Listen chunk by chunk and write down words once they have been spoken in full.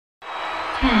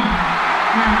10, 9,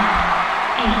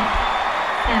 8,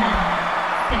 7,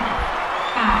 6,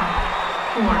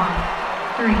 5, 4,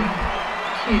 3,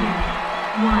 2,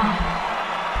 1.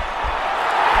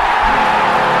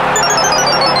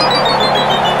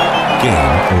 Game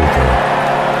over.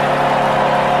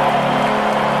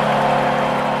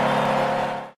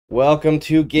 Welcome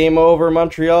to Game Over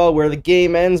Montreal, where the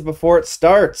game ends before it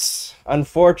starts.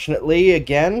 Unfortunately,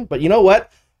 again, but you know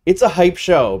what? It's a hype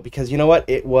show because you know what?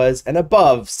 It was an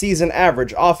above season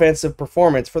average offensive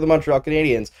performance for the Montreal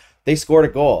Canadiens. They scored a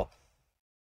goal.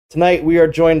 Tonight we are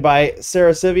joined by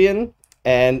Sarah Sivian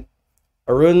and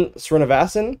Arun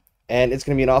Srinivasan, and it's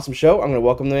going to be an awesome show. I'm going to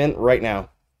welcome them in right now.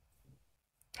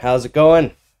 How's it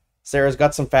going? Sarah's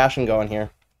got some fashion going here.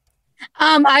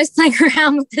 I was playing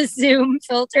around with the Zoom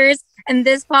filters and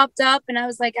this popped up and I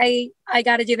was like, I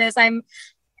got to do this. I'm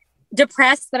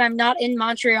depressed that I'm not in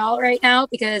Montreal right now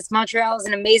because Montreal is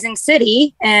an amazing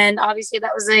city. And obviously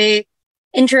that was a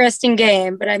interesting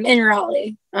game, but I'm in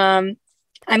Raleigh. I'm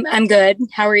good.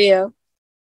 How are you?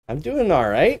 I'm doing all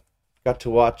right. Got to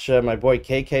watch my boy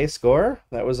KK score.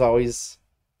 That was always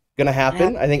going to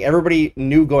happen. I think everybody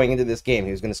knew going into this game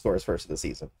he was going to score his first of the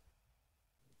season.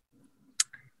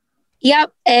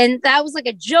 Yep. And that was like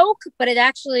a joke, but it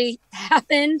actually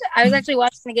happened. I was actually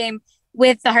watching the game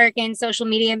with the Hurricane social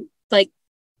media, like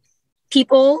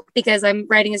people, because I'm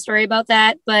writing a story about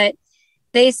that. But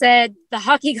they said the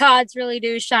hockey gods really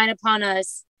do shine upon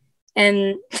us.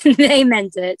 And they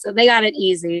meant it. So they got it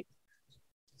easy.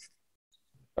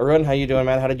 Arun, how you doing,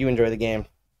 man? How did you enjoy the game?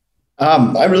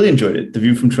 I really enjoyed it. The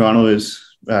view from Toronto is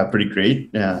pretty great,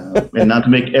 and not to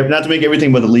make everything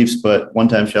about the Leafs, but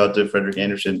one-time shout out to Frederik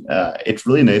Andersen. It's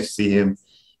really nice to see him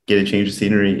get a change of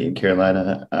scenery in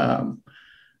Carolina.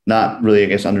 Not really, I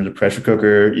guess, under the pressure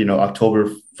cooker. You know, October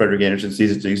Frederik Andersen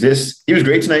ceases to exist. He was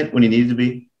great tonight when he needed to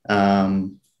be.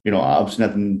 Obviously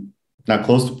not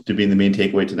close to being the main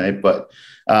takeaway tonight, but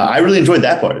I really enjoyed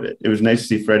that part of it. It was nice to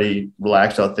see Freddie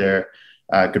relaxed out there,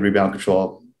 good rebound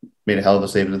control. Made a hell of a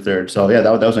save in the third. So, yeah,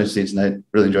 that was nice to see tonight.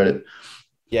 Really enjoyed it.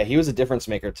 Yeah, he was a difference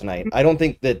maker tonight. I don't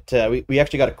think that we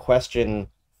actually got a question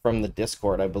from the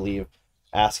Discord, I believe,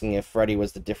 asking if Freddie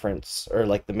was the difference or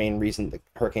like the main reason the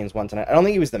Hurricanes won tonight. I don't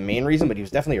think he was the main reason, but he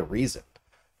was definitely a reason,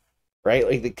 right?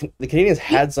 Like the Canadiens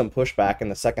had some pushback in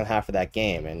the second half of that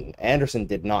game, and Anderson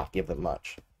did not give them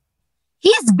much.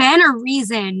 He's been a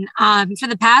reason for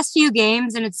the past few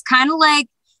games, and it's kind of like,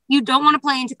 you don't want to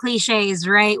play into cliches,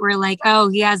 right? Where like, oh,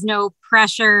 he has no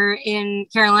pressure in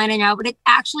Carolina now, but it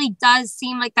actually does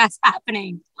seem like that's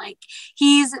happening. Like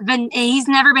he's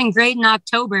never been great in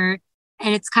October,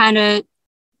 and it's kind of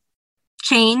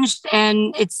changed,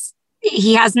 and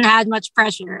he hasn't had much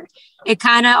pressure. It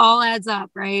kind of all adds up,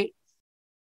 right?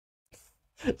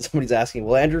 Somebody's asking,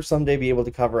 will Andrew someday be able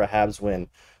to cover a Habs win?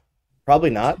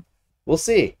 Probably not. We'll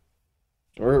see.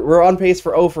 We're on pace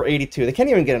for 0 for 82. They can't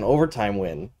even get an overtime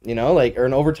win, or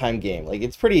an overtime game. Like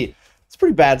it's a pretty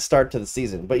bad start to the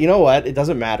season. But you know what? It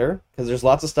doesn't matter because there's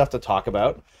lots of stuff to talk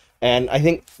about. And I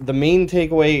think the main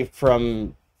takeaway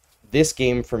from this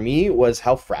game for me was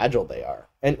how fragile they are,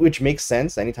 and which makes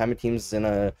sense anytime a team's in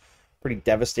a pretty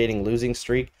devastating losing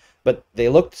streak. But they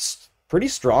looked pretty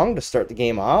strong to start the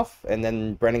game off, and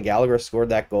then Brendan Gallagher scored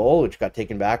that goal, which got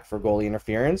taken back for goalie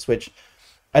interference, which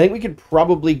I think we could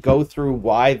probably go through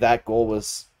why that goal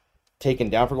was taken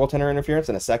down for goaltender interference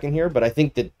in a second here, but I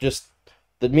think that just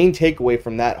the main takeaway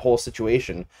from that whole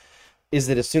situation is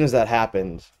that as soon as that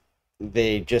happened,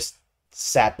 they just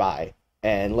sat by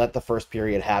and let the first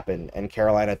period happen, and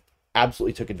Carolina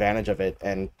absolutely took advantage of it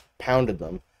and pounded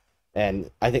them.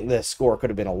 And I think the score could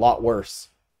have been a lot worse,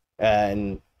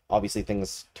 and obviously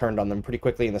things turned on them pretty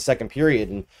quickly in the second period,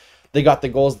 and they got the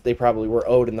goals that they probably were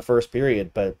owed in the first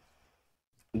period, but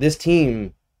this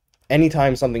team,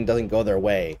 anytime something doesn't go their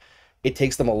way, it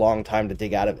takes them a long time to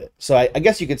dig out of it. So I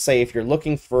guess you could say if you're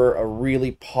looking for a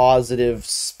really positive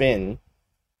spin,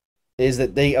 is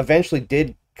that they eventually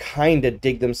did kind of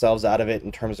dig themselves out of it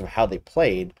in terms of how they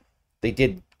played. They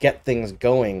did get things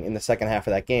going in the second half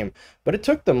of that game, but it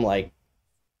took them like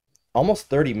almost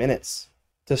 30 minutes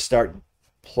to start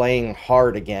playing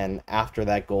hard again after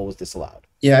that goal was disallowed.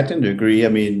 Yeah, I tend to agree. I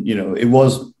mean, it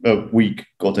was a weak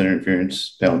goaltender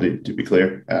interference penalty, to be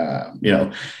clear.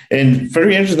 And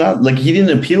Frederik Andersen's not like he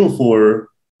didn't appeal for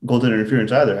goaltender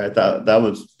interference either. I thought that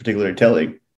was particularly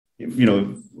telling.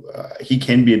 He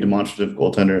can be a demonstrative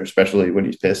goaltender, especially when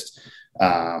he's pissed,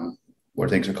 where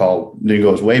things are called didn't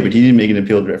go his way. But he didn't make an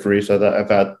appeal to the referee, so I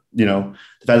thought the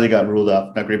fact they got ruled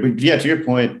up not great. But yeah, to your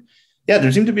point, yeah,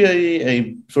 there seemed to be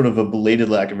a sort of a belated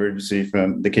lack of urgency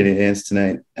from the Canadiens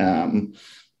tonight.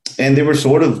 And they were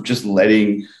sort of just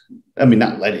letting, I mean,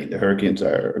 not letting, the Hurricanes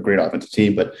are a great offensive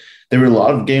team, but they were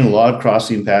getting a lot of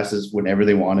cross-seam passes whenever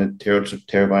they wanted.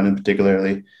 Teravainen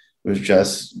particularly was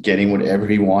just getting whatever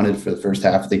he wanted for the first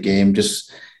half of the game.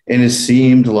 And it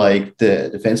seemed like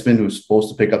the defenseman who was supposed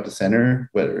to pick up the center,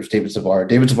 whether it was David Savard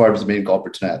was the main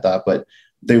culprit tonight, I thought, but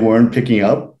they weren't picking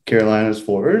up Carolina's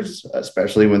forwards,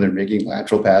 especially when they're making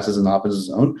lateral passes in the opposite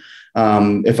zone.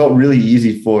 It felt really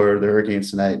easy for the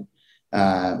Hurricanes tonight,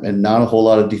 and not a whole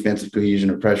lot of defensive cohesion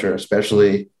or pressure,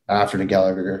 especially after the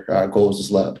Gallagher goal was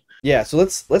disallowed. Yeah, so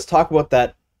let's talk about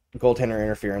that goaltender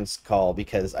interference call,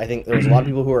 because I think there was a lot of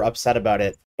people who were upset about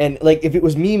it. And like, if it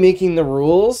was me making the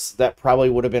rules, that probably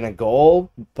would have been a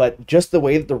goal, but just the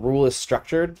way that the rule is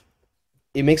structured,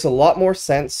 it makes a lot more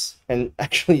sense. And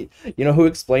actually, you know who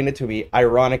explained it to me,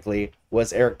 ironically,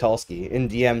 was Eric Tulsky in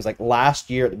DMs, like last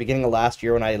year, at the beginning of last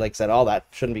year, when I like said, oh, that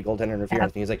shouldn't be goaltender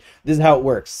interference. And he's like, this is how it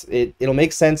works. It'll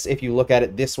make sense if you look at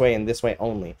it this way and this way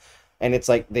only. And it's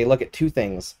like, they look at two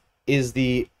things. Is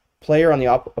the player on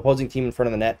the opposing team in front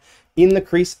of the net in the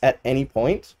crease at any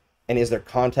point? And is there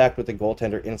contact with the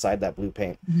goaltender inside that blue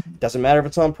paint? Doesn't matter if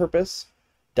it's on purpose.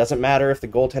 Doesn't matter if the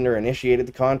goaltender initiated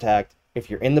the contact. If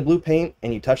you're in the blue paint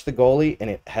and you touch the goalie and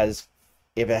if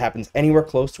it happens anywhere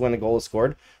close to when the goal is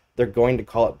scored, they're going to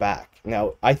call it back.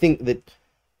 Now, I think that,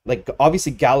 like,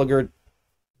 obviously Gallagher,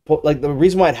 like, the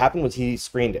reason why it happened was he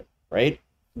screened it, right?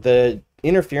 The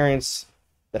interference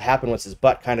that happened was his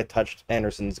butt kind of touched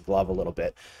Anderson's glove a little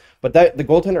bit. But that the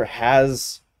goaltender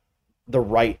has the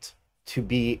right to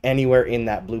be anywhere in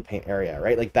that blue paint area,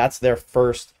 right? Like, that's their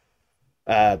first,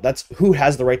 that's who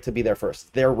has the right to be there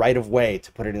first. Their right of way,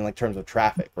 to put it in like terms of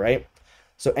traffic, right?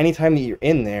 So anytime that you're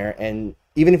in there, and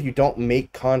even if you don't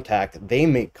make contact, they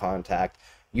make contact,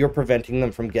 you're preventing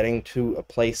them from getting to a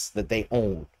place that they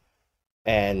own.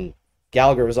 And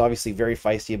Gallagher was obviously very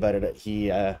feisty about it.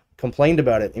 He complained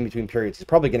about it in between periods. He's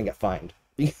probably going to get fined,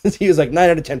 because he was like, 9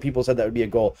 out of 10 people said that would be a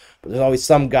goal, but there's always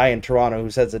some guy in Toronto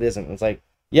who says it isn't. And it's like,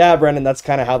 yeah, Brendan, that's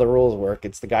kind of how the rules work.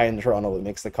 It's the guy in Toronto that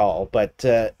makes the call. But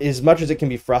as much as it can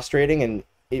be frustrating and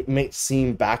it may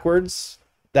seem backwards,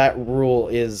 that rule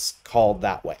is called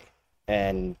that way.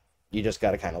 And you just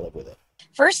got to kind of live with it.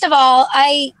 First of all,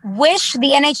 I wish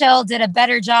the NHL did a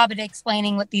better job at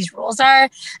explaining what these rules are.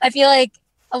 I feel like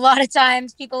a lot of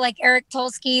times people like Eric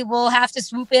Tulsky will have to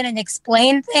swoop in and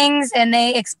explain things, and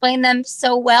they explain them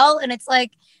so well. And it's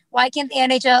like, why can't the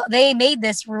NHL, they made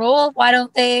this rule, why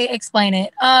don't they explain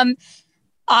it?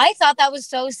 I thought that was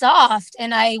so soft,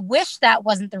 and I wish that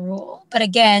wasn't the rule. But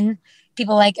again,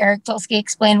 people like Eric Tulsky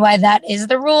explain why that is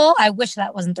the rule. I wish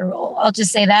that wasn't the rule. I'll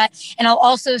just say that. And I'll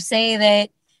also say that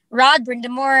Rod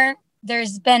Brind'Amour,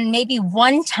 there's been maybe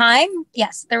one time,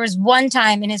 yes, there was one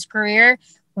time in his career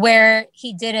where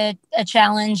he did a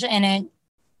challenge and it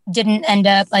didn't end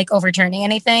up like overturning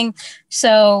anything.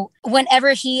 So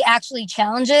whenever he actually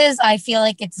challenges, I feel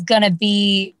like it's going to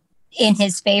be in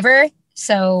his favor.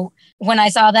 So when I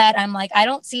saw that, I'm like, I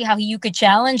don't see how you could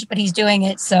challenge, but he's doing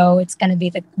it. So it's going to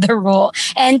be the rule.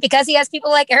 And because he has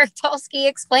people like Eric Tulsky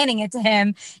explaining it to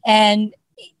him, and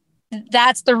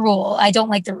that's the rule. I don't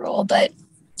like the rule, but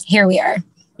here we are.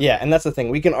 Yeah, and that's the thing.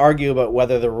 We can argue about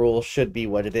whether the rule should be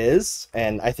what it is.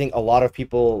 And I think a lot of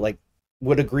people like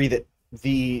would agree that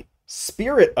the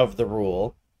spirit of the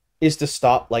rule is to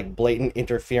stop like blatant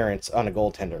interference on a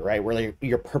goaltender, right? Where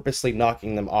you're purposely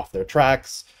knocking them off their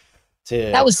tracks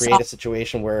to create soft. A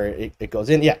situation where it goes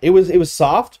in. Yeah, it was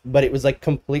soft, but it was like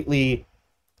completely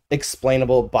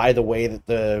explainable by the way that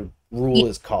the rule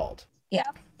is called.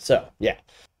 Yeah. So, yeah.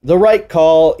 The right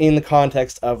call in the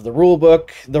context of the rule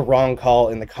book, the wrong call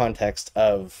in the context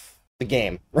of the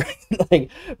game,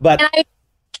 right?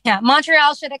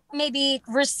 Montreal should have maybe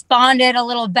responded a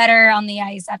little better on the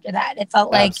ice after that. It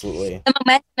felt like Absolutely. The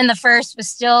momentum in the first was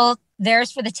still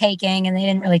theirs for the taking, and they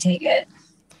didn't really take it.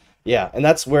 Yeah, and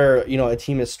that's where, you know, a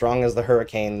team as strong as the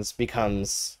Hurricanes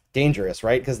becomes dangerous,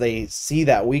 right? Because they see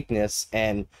that weakness,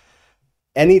 and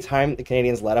anytime the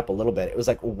Canadians let up a little bit, it was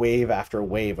like wave after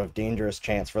wave of dangerous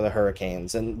chance for the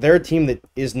Hurricanes. And they're a team that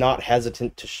is not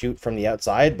hesitant to shoot from the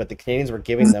outside, but the Canadians were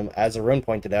giving them, as Arun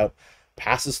pointed out,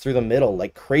 passes through the middle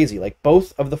like crazy. Like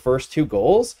both of the first two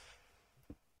goals,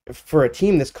 for a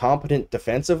team that's competent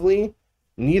defensively,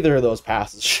 neither of those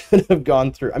passes should have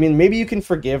gone through. I mean, maybe you can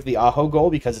forgive the Aho goal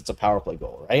because it's a power play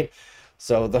goal, right?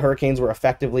 So the Hurricanes were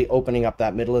effectively opening up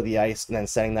that middle of the ice and then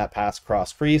setting that pass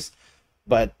cross crease.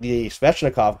 But the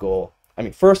Svechnikov goal, I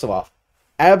mean, first of all,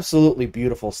 absolutely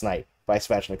beautiful snipe by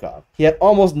Svechnikov. He had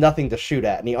almost nothing to shoot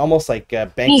at, and he almost like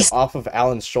banked it off of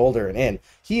Allen's shoulder and in.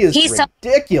 He's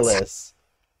ridiculous.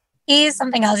 he's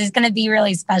something else. He's going to be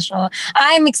really special.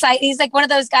 I'm excited. He's like one of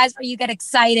those guys where you get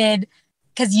excited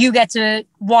because you get to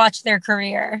watch their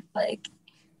career. Like,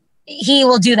 he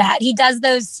will do that. He does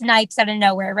those snipes out of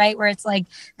nowhere, right? Where it's like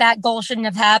that goal shouldn't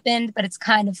have happened, but it's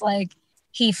kind of like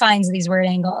he finds these weird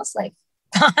angles like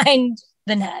behind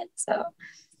the net. So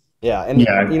yeah, and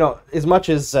you know, as much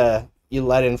as you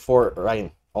let in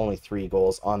only 3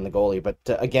 goals on the goalie, but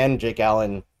again, Jake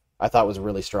Allen, I thought was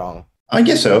really strong. I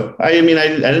guess so. I mean, I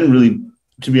didn't really,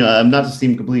 to be honest, I'm not to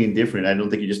seem completely indifferent. I don't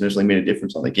think he just necessarily made a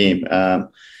difference on the game.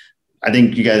 I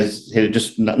think you guys hit it,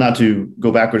 just not to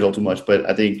go backwards all too much, but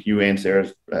I think you and Sarah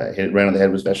hit it right on the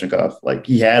head with Svechnikov. Like,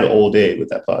 he had all day with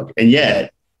that puck, and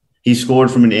yet he scored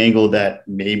from an angle that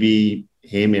maybe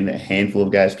him and a handful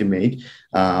of guys can make.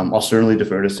 I'll certainly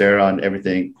defer to Sarah on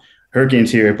everything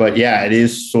Hurricanes here, but yeah, it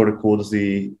is sort of cool to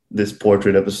see this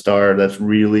portrait of a star that's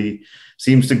really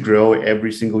seems to grow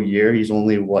every single year. He's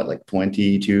only like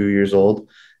 22 years old.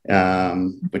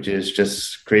 Which is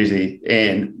just crazy.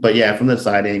 But yeah, from the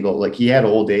side angle, like, he had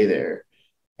all day there,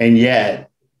 and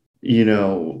yet, you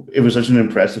know, it was such an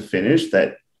impressive finish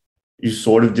that you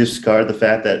sort of discard the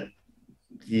fact that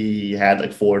he had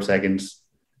like 4 seconds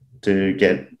to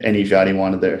get any shot he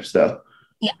wanted there. So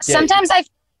yeah, sometimes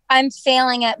I'm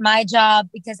failing at my job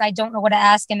because I don't know what to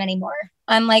ask him anymore.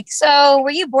 I'm like, so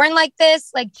were you born like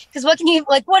this? Like, because what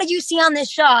did you see on this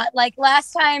shot? Like,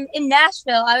 last time in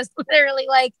Nashville, I was literally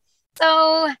like,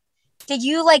 so did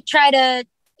you like try to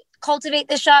cultivate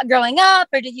this shot growing up,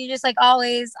 or did you just like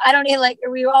always, I don't know, like,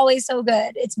 were you always so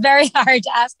good? It's very hard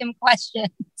to ask him questions.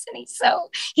 And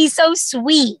he's so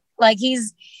sweet. Like,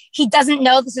 he doesn't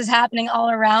know this is happening all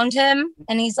around him.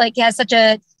 And he's like, he has such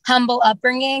a humble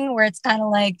upbringing where it's kind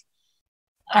of like,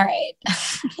 all right,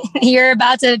 you're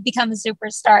about to become a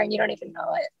superstar and you don't even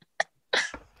know it.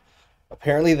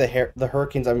 Apparently the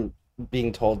Hurricanes, I'm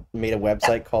being told, made a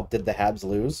website called Did the Habs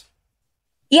Lose?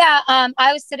 Yeah,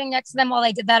 I was sitting next to them while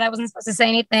they did that. I wasn't supposed to say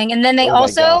anything. And then they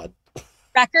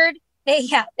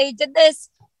they did this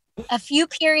a few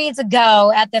periods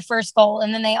ago at the first goal.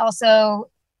 And then they also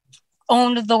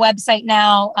owned the website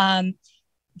now,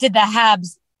 Did the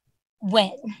Habs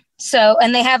Win? So,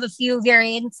 and they have a few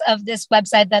variants of this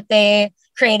website that they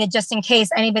created just in case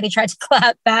anybody tried to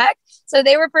clap back. So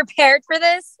they were prepared for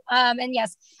this. And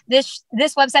yes, this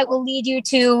website will lead you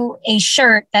to a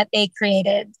shirt that they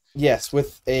created. Yes,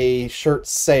 with a shirt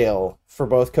sale for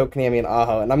both Kotkaniemi and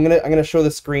Aho. And I'm gonna show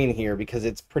the screen here because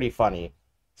it's pretty funny.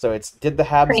 So it's Did the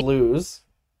Habs Lose?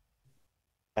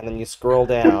 And then you scroll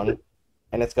down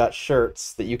and it's got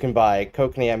shirts that you can buy,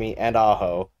 Kotkaniemi and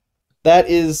Aho. That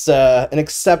is an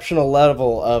exceptional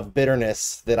level of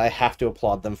bitterness that I have to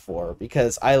applaud them for,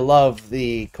 because I love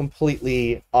the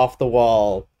completely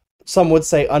off-the-wall, some would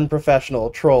say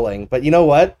unprofessional trolling. But you know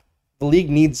what? The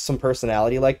league needs some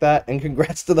personality like that, and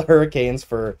congrats to the Hurricanes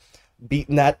for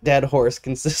beating that dead horse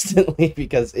consistently,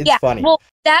 because it's funny. Well,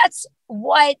 that's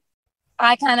what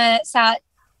I kind of sat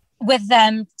with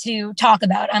them to talk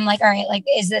about. I'm like, all right, like,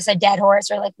 is this a dead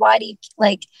horse? Or like, why do you,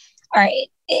 like, all right.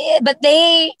 But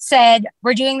they said,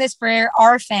 we're doing this for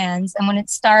our fans. And when it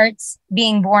starts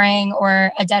being boring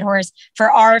or a dead horse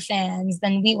for our fans,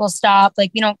 then we will stop.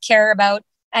 Like, we don't care about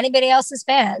anybody else's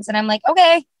fans. And I'm like,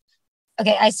 okay,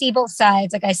 I see both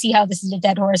sides. Like, I see how this is a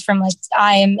dead horse from, like,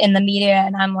 I am in the media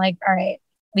and I'm like, all right,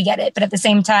 we get it. But at the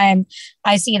same time,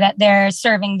 I see that they're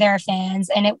serving their fans.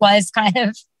 And it was kind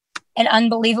of an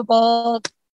unbelievable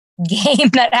game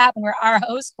that happened where our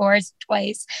host scores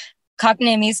twice.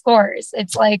 Kotkaniemi scores.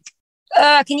 It's like,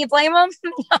 can you blame him?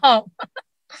 No.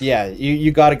 Yeah,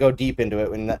 you got to go deep into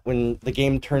it when the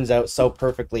game turns out so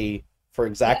perfectly for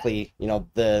exactly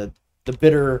the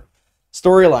bitter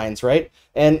storylines, right?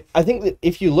 And I think that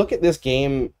if you look at this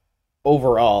game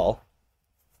overall,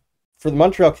 for the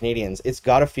Montreal Canadiens, it's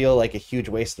got to feel like a huge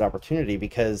wasted opportunity,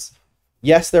 because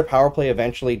yes, their power play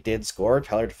eventually did score.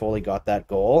 Tyler Toffoli got that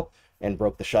goal and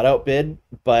broke the shutout bid,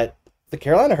 but the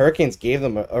Carolina Hurricanes gave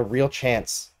them a real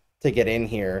chance to get in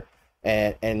here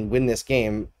and win this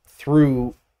game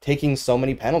through taking so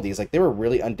many penalties. Like, they were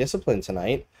really undisciplined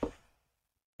tonight.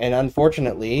 And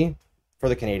unfortunately for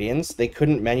the Canadiens, they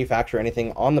couldn't manufacture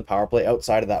anything on the power play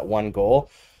outside of that one goal,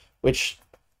 which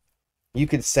you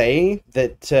could say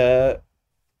that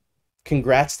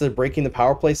congrats to breaking the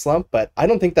power play slump, but I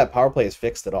don't think that power play is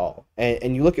fixed at all.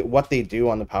 And you look at what they do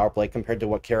on the power play compared to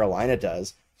what Carolina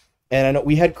does. And I know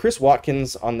we had Chris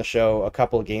Watkins on the show a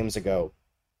couple of games ago,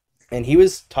 and he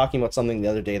was talking about something the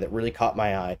other day that really caught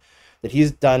my eye, that he's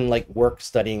done like work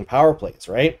studying power plays,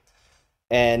 right?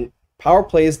 And power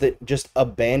plays that just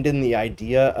abandon the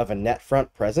idea of a net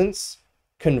front presence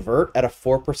convert at a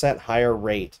 4% higher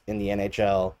rate in the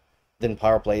NHL than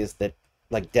power plays that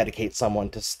like dedicate someone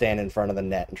to stand in front of the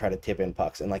net and try to tip in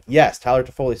pucks. And like, yes, Tyler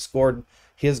Toffoli scored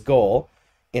his goal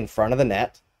in front of the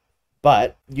net,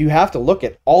 but you have to look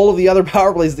at all of the other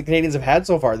power plays the Canadians have had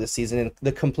so far this season and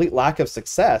the complete lack of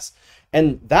success.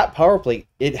 And that power play,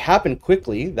 it happened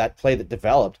quickly, that play that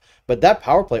developed, but that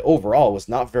power play overall was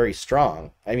not very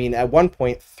strong. I mean, at one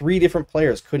point, 3 different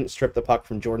players couldn't strip the puck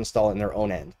from Jordan Staal in their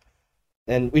own end.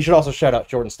 And we should also shout out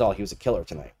Jordan Staal. He was a killer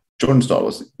tonight. Jordan Staal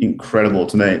was incredible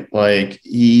tonight. Like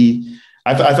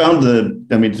I found the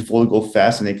Toffoli goal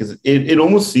fascinating because it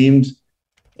almost seemed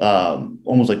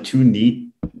almost like too neat.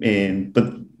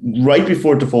 But right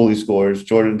before Toffoli scores,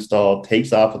 Jordan Staal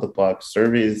takes off with the puck,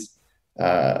 surveys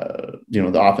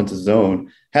the offensive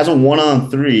zone, has a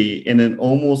 1-on-3, and then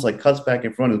almost like cuts back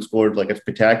in front and scored like a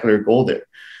spectacular goal there.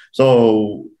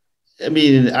 So I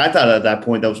mean, I thought at that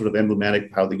point that was sort of emblematic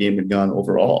of how the game had gone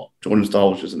overall. Jordan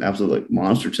Staal was just an absolute like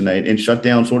monster tonight and shut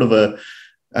down sort of a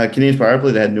Canadian power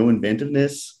play that had no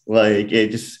inventiveness. Like it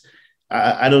just,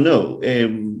 I don't know.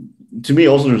 To me,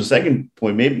 also there's a second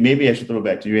point. Maybe I should throw it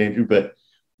back to you, Andrew. But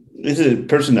is it a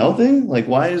personnel thing? Like,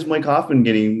 why is Mike Hoffman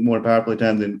getting more power play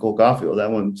time than Cole Caulfield?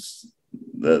 That one's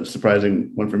the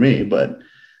surprising one for me. But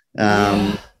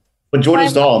Jordan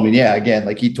Staal, I mean, yeah, again,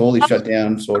 like he totally shut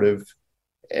down sort of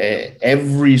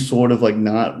every sort of like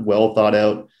not well thought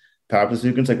out power play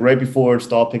sequence. Like right before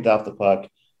Staal picked off the puck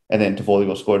and then Toffoli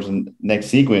goes scores in the next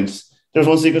sequence. There was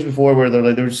one sequence before where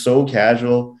they're so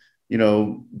casual. You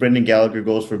know, Brendan Gallagher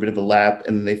goes for a bit of a lap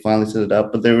and then they finally set it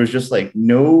up. But there was just like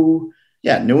no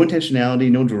intentionality,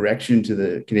 no direction to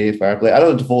the Canadian power play. I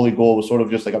thought the Toffoli goal was sort of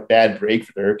just like a bad break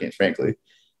for the Hurricanes, frankly.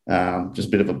 Just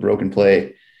a bit of a broken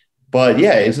play. But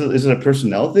yeah, is it a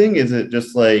personnel thing? Is it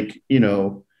just like,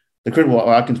 the Chris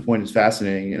Watkins point is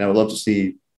fascinating, and I would love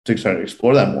to try to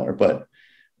explore that more. But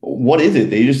what is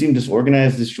it? They just seem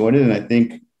disorganized, disjointed, and I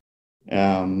think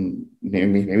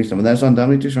maybe some of that's on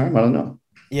Dominic Ducharme. I don't know.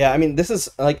 Yeah, I mean, this is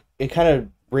like it kind of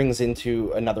brings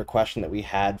into another question that we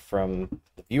had from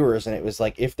the viewers, and it was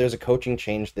like, if there's a coaching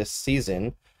change this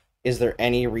season, is there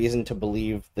any reason to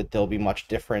believe that they'll be much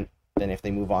different than if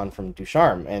they move on from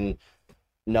Ducharme? And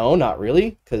no, not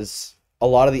really, because a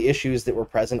lot of the issues that were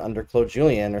present under Claude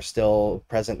Julien are still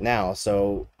present now.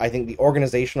 So I think the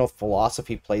organizational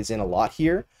philosophy plays in a lot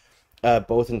here,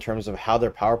 both in terms of how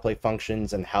their power play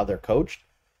functions and how they're coached.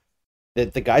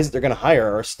 That the guys that they're going to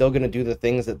hire are still going to do the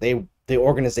things that the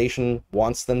organization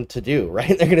wants them to do, right?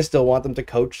 They're going to still want them to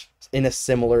coach in a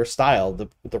similar style.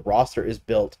 The roster is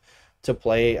built to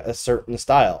play a certain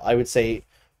style. I would say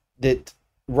that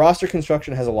roster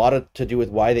construction has a lot to do with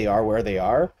why they are where they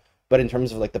are. But in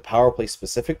terms of like the power play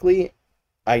specifically,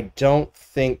 I don't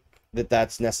think that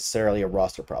that's necessarily a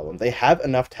roster problem. They have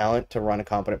enough talent to run a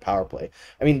competent power play.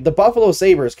 I mean, the Buffalo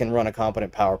Sabres can run a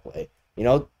competent power play.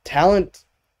 Talent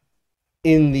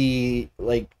in the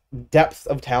like depth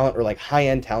of talent or like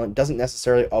high-end talent doesn't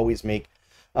necessarily always make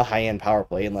a high-end power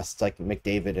play unless it's like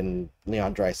McDavid and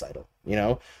Leon Draisaitl.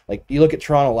 Like you look at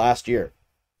Toronto last year,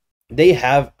 they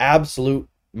have absolute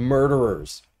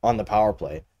murderers on the power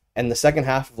play. And the second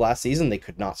half of last season, they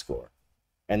could not score.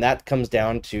 And that comes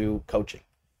down to coaching.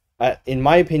 In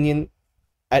my opinion,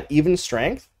 at even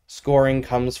strength, scoring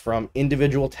comes from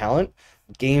individual talent,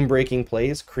 game-breaking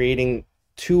plays, creating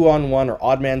 2-on-1 or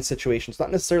odd-man situations, not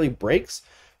necessarily breaks,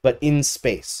 but in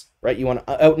space, right? You want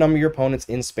to outnumber your opponents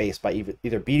in space by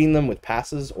either beating them with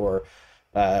passes or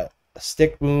a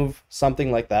stick move,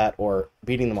 something like that, or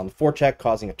beating them on the forecheck,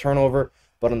 causing a turnover.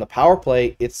 But on the power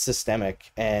play, it's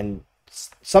systemic, and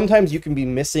sometimes you can be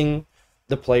missing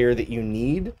the player that you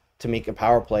need to make a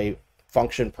power play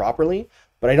function properly,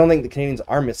 but I don't think the Canadians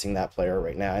are missing that player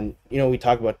right now. And, we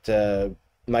talk about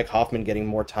Mike Hoffman getting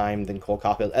more time than Cole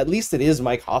Caulfield. At least it is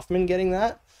Mike Hoffman getting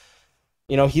that.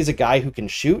 He's a guy who can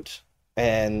shoot,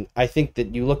 and I think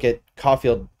that you look at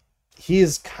Caulfield, he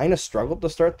has kind of struggled to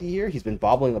start the year. He's been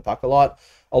bobbling the puck a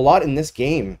lot in this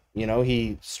game.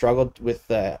 He struggled with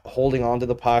holding on to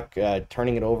the puck,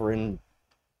 turning it over in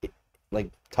like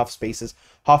tough spaces.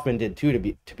 Hoffman did too,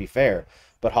 to be fair,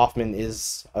 but Hoffman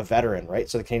is a veteran, right?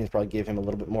 So the Canadians probably give him a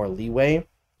little bit more leeway.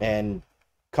 And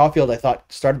Caulfield, I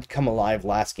thought, started to come alive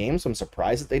last game, so I'm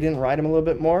surprised that they didn't ride him a little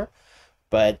bit more.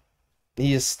 But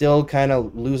he is still kind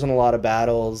of losing a lot of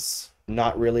battles,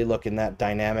 not really looking that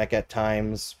dynamic at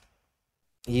times.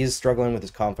 He is struggling with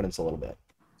his confidence a little bit.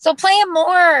 So play him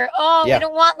more. Oh, yeah. We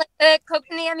don't want like the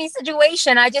Kotkaniemi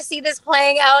situation. I just see this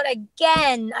playing out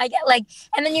again.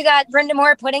 And then you got Brendan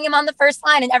Moore putting him on the first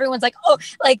line, and everyone's like, oh,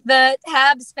 like the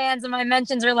Habs fans in my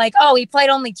mentions are like, oh, he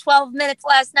played only 12 minutes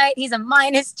last night. He's a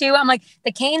 -2. I'm like,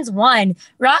 the Canes won.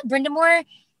 Brendan Moore,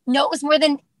 no, it was more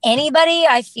than anybody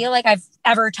I feel like I've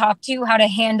ever talked to how to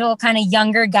handle kind of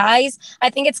younger guys. I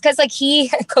think it's because like he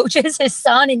coaches his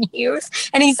son in youth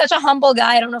and he's such a humble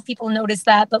guy. I don't know if people notice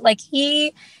that, but like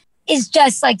he is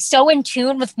just like so in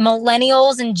tune with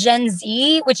millennials and Gen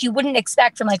Z, which you wouldn't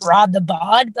expect from like Rod the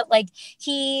Bod, but like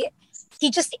he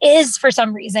just is for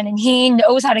some reason, and he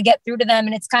knows how to get through to them.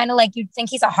 And it's kind of like you'd think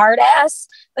he's a hard ass,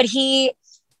 but he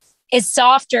is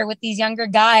softer with these younger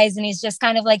guys, and he's just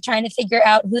kind of like trying to figure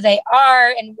out who they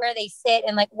are and where they fit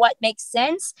and like what makes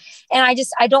sense. And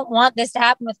I don't want this to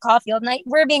happen with Caulfield. And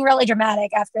we're being really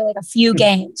dramatic after like a few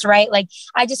games, right? Like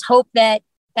I just hope that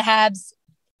the Habs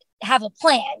have a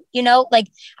plan, like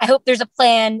I hope there's a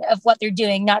plan of what they're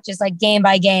doing, not just like game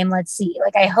by game. Let's see.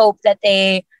 Like I hope that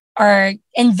they are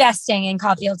investing in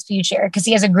Caulfield's future because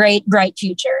he has a great, bright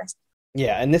future.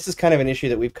 Yeah, and this is kind of an issue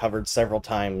that we've covered several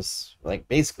times, like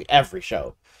basically every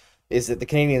show, is that the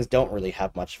Canadians don't really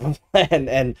have much of a plan,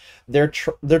 and their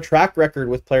track record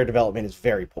with player development is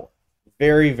very poor.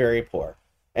 Very, very poor.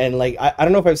 And like I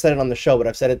don't know if I've said it on the show, but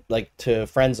I've said it like to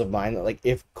friends of mine that like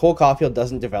if Cole Caulfield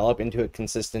doesn't develop into a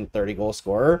consistent 30-goal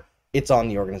scorer, it's on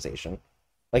the organization.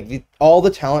 Like all the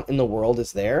talent in the world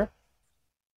is there.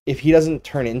 If he doesn't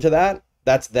turn into that,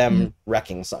 that's them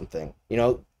wrecking something.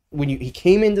 When he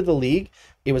came into the league,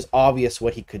 it was obvious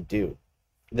what he could do.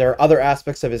 There are other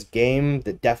aspects of his game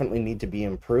that definitely need to be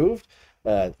improved.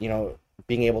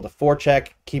 Being able to forecheck,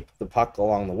 keep the puck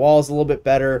along the walls a little bit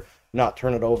better, not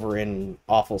turn it over in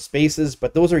awful spaces.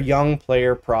 But those are young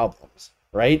player problems,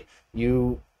 right?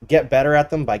 You get better at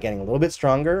them by getting a little bit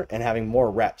stronger and having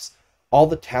more reps. All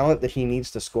the talent that he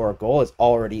needs to score a goal is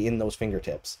already in those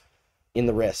fingertips. In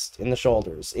the wrist, in the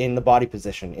shoulders, in the body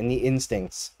position, in the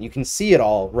instincts. You can see it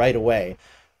all right away.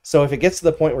 So if it gets to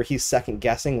the point where he's second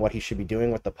guessing what he should be doing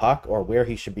with the puck or where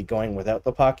he should be going without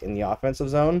the puck in the offensive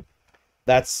zone,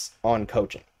 that's on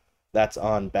coaching. That's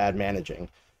on bad managing.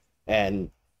 And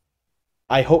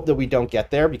I hope that we don't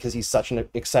get there because he's such an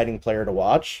exciting player to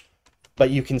watch. But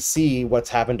you can see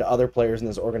what's happened to other players in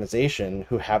this organization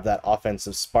who have that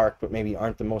offensive spark but maybe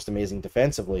aren't the most amazing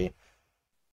defensively.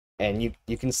 And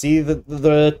you can see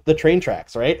the train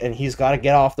tracks, right? And he's got to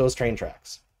get off those train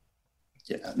tracks.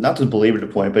 Yeah, not to belabor the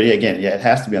point, but it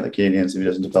has to be on the Canadians if he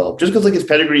doesn't develop. Just because like his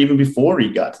pedigree even before he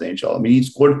got to the NHL. I mean, he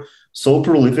scored so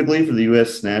prolifically for the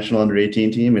U.S. national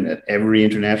under-18 team and at every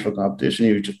international competition.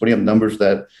 He was just putting up numbers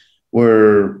that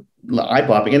were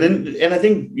eye-popping. And I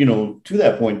think, to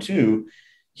that point too,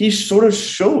 he sort of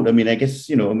showed, I mean, I guess,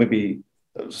 it might be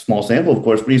a small sample, of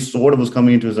course, but he sort of was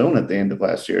coming into his own at the end of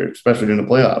last year, especially during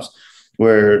the playoffs,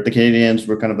 where the Canadians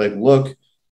were kind of like, look,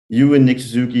 you and Nick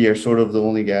Suzuki are sort of the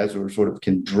only guys who sort of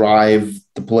can drive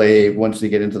the play once they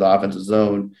get into the offensive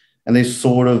zone. And they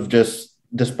sort of just,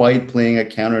 despite playing a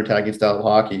counterattacking style of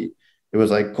hockey, it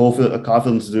was like Caulfield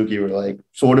and Suzuki were like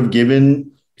sort of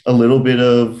given a little bit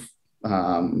of,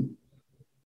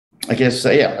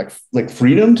 like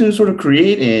freedom to sort of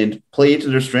create and play to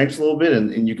their strengths a little bit.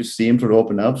 And you could see him sort of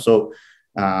open up. So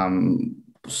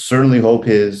certainly hope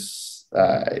his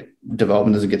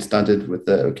development doesn't get stunted with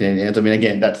the Canadians. I mean,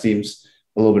 again, that seems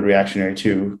a little bit reactionary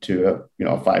too, to a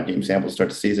 5-game sample to start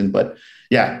the season. But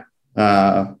yeah,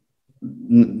 I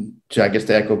guess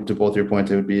to echo to both your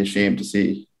points, it would be a shame to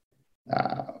see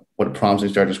what a promising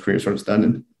start to his career sort of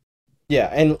stunted. Yeah,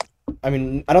 and I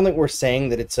mean, I don't think we're saying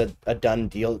that it's a done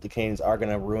deal that the Canadians are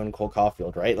going to ruin Cole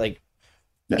Caulfield, right? Like,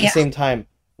 at the same time,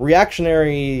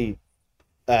 reactionary,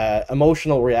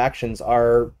 emotional reactions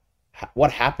are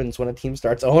what happens when a team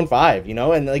starts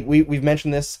 0-5, And like we've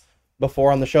mentioned this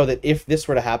before on the show, that if this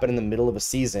were to happen in the middle of a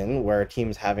season where a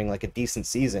team's having like a decent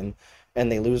season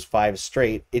and they lose 5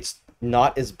 straight, it's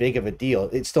not as big of a deal.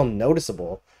 It's still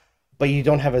noticeable, but you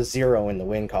don't have a 0 in the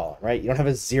win column, right? You don't have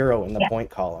a 0 in the point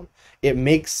column. It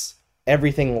makes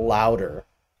everything louder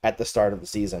at the start of the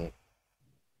season,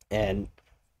 and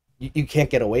you can't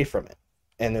get away from it,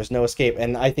 and there's no escape.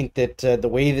 And I think that the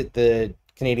way that the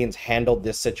Canadians handled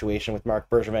this situation with Marc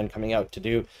Bergevin coming out to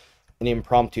do an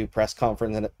impromptu press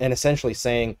conference and essentially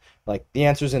saying, like, the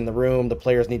answer's in the room, the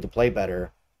players need to play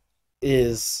better,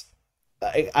 is,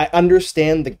 I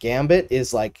understand the gambit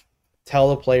is like, tell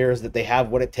the players that they have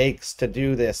what it takes to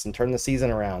do this and turn the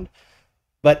season around.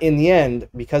 But in the end,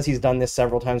 because he's done this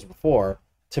several times before,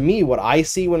 to me, what I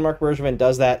see when Marc Bergevin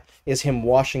does that is him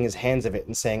washing his hands of it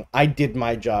and saying, I did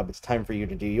my job, it's time for you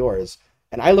to do yours.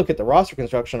 And I look at the roster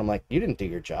construction, I'm like, you didn't do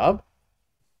your job.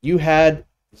 You had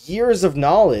years of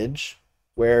knowledge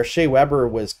where Shea Weber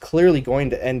was clearly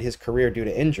going to end his career due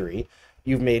to injury.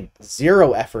 You've made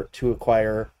 0 effort to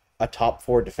acquire a top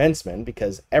 4 defenseman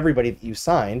because everybody that you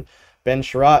signed, Ben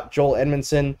Sherratt, Joel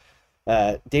Edmondson,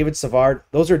 David Savard,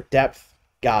 those are depth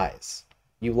guys.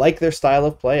 You like their style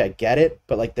of play, I get it,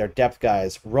 but like their depth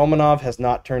guys, Romanov has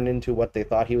not turned into what they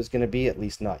thought he was going to be, at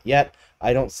least not yet.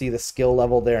 I don't see the skill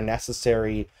level there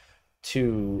necessary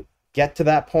to get to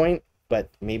that point, but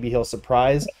maybe he'll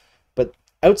surprise. But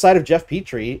outside of Jeff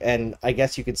Petrie, and I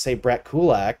guess you could say Brett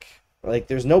Kulak, like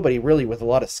there's nobody really with a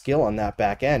lot of skill on that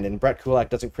back end, and Brett Kulak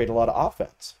doesn't create a lot of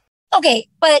offense. Okay,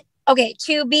 but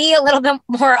to be a little bit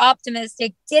more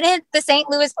optimistic, didn't the St.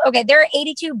 Louis, there are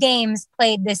 82 games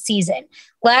played this season.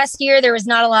 Last year, there was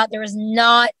not a lot. There was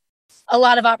not a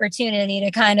lot of opportunity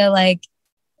to kind of like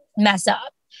mess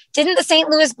up. Didn't the St.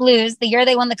 Louis Blues, the year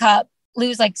they won the cup,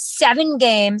 lose like 7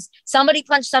 games? Somebody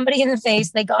punched somebody in the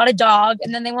face. They got a dog,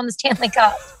 and then they won the Stanley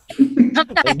Cup.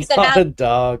 They got a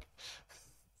dog.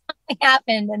 Something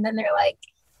happened, and then they're like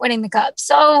winning the cup.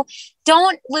 So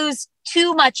don't lose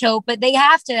too much hope, but they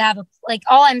have to have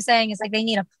all I'm saying is like they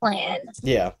need a plan.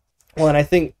 Yeah. Well, and I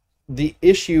think the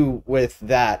issue with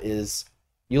that is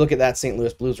you look at that St.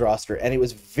 Louis Blues roster, and it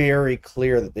was very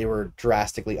clear that they were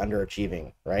drastically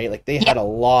underachieving, right? Like they had a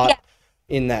lot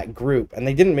in that group, and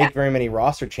they didn't make very many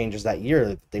roster changes that year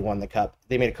that they won the cup.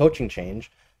 They made a coaching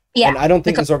change. Yeah. And I don't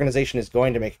think this organization is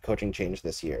going to make a coaching change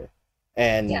this year.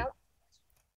 And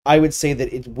I would say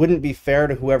that it wouldn't be fair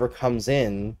to whoever comes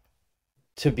in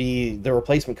to be the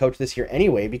replacement coach this year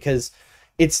anyway, because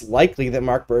it's likely that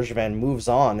Marc Bergevin moves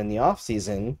on in the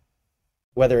offseason,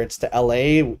 whether it's to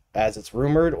LA as it's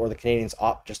rumored, or the Canadiens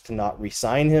opt just to not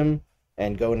re-sign him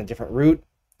and go in a different route.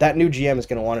 That new GM is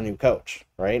going to want a new coach,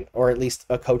 right? Or at least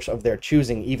a coach of their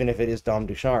choosing, even if it is Dom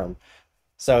Ducharme.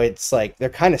 So it's like they're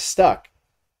kind of stuck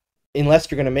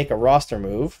unless you're going to make a roster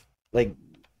move. Like,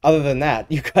 other than that,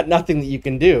 you've got nothing that you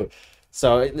can do.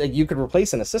 So like, you could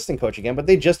replace an assistant coach again, but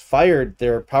they just fired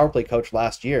their power play coach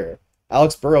last year.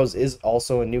 Alex Burrows is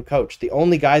also a new coach. The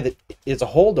only guy that is a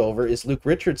holdover is Luke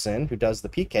Richardson, who does the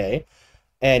PK,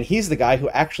 and he's the guy who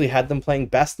actually had them playing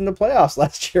best in the playoffs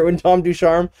last year when Tom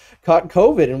Ducharme caught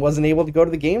COVID and wasn't able to go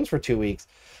to the games for 2 weeks.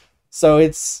 So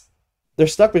they're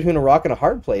stuck between a rock and a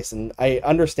hard place, and I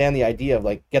understand the idea of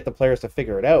like get the players to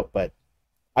figure it out, but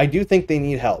I do think they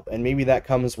need help, and maybe that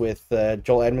comes with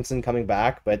Joel Edmondson coming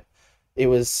back, but it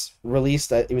was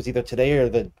released, it was either today or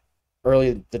the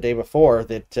day before,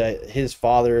 that his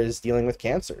father is dealing with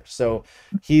cancer. So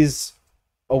he's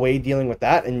away dealing with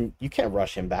that, and you can't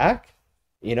rush him back.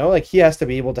 You know, like he has to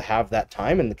be able to have that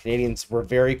time, and the Canadiens were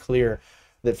very clear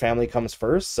that family comes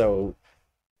first. So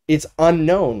it's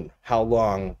unknown how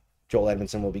long Joel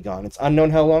Edmondson will be gone. It's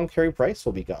unknown how long Carey Price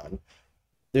will be gone.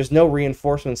 There's no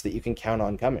reinforcements that you can count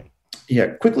on coming. Yeah,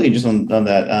 quickly just on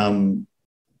that.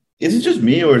 Is it just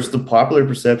me, or is the popular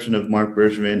perception of Marc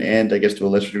Bergevin and I guess to a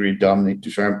lesser degree Dominique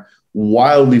Ducharme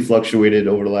wildly fluctuated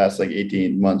over the last like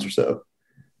 18 months or so?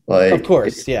 Like, of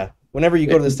course, yeah. Whenever you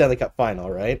go to the Stanley Cup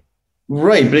final, right?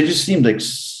 Right, but it just seemed like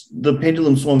the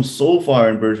pendulum swung so far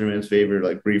in Bergevin's favor,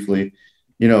 like briefly.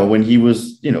 You know, when he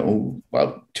was,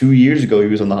 about 2 years ago, he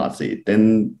was on the hot seat.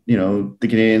 Then, the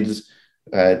Canadiens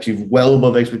achieved well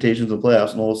above expectations in the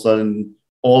playoffs, and all of a sudden,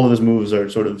 all of his moves are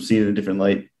sort of seen in a different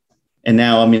light. And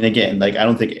now, I mean, again, like I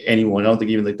don't think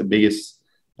even like the biggest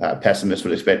pessimist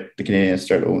would expect the Canadiens to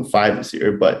start 0-5 this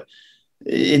year, but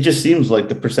it just seems like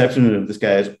the perception of this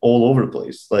guy is all over the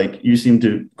place. Like you seem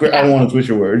to, I don't want to twist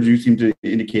your words, you seem to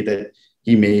indicate that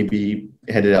he may be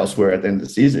headed elsewhere at the end of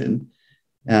the season.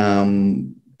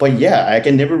 But yeah, I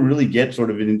can never really get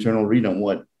sort of an internal read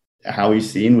on how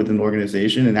he's seen within the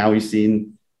organization and how he's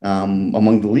seen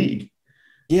among the league.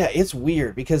 Yeah, it's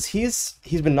weird because he's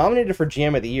been nominated for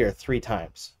GM of the Year 3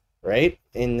 times, right?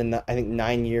 In the I think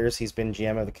 9 years he's been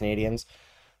GM of the Canadiens.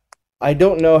 I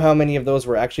don't know how many of those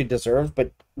were actually deserved,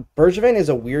 but Bergevin is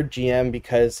a weird GM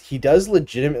because he does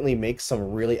legitimately make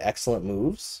some really excellent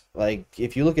moves. Like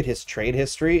if you look at his trade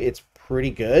history, it's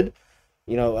pretty good.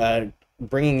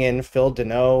 Bringing in Phil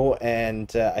Deneau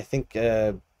and I think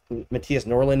Matthias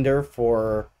Norlinder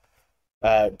for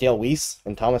Dale Weiss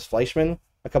and Thomas Fleischmann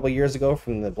a couple of years ago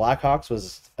from the Blackhawks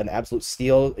was an absolute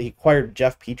steal. He acquired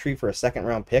Jeff Petrie for a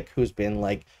second-round pick, who's been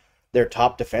like their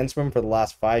top defenseman for the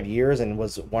last 5 years and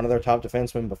was one of their top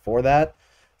defensemen before that.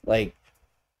 Like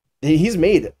he's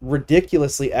made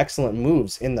ridiculously excellent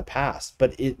moves in the past,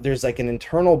 but there's like an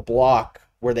internal block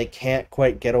where they can't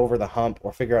quite get over the hump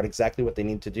or figure out exactly what they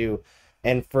need to do.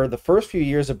 And for the first few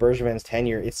years of Bergevin's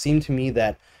tenure, it seemed to me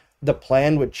that the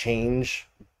plan would change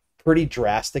pretty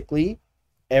drastically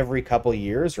every couple of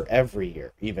years or every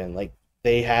year even. Like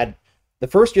they had the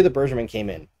first year that Bergevin came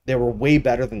in, they were way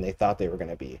better than they thought they were going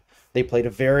to be. They played a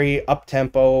very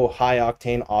up-tempo,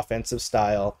 high-octane offensive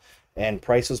style, and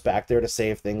Price was back there to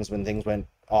save things when things went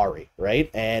awry, right?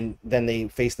 And then they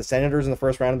faced the Senators in the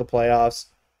first round of the playoffs,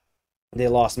 They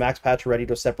lost Max Pacioretty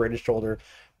to a separated shoulder.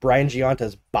 Brian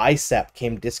Giunta's bicep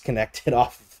came disconnected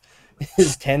off of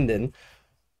his tendon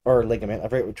or ligament. I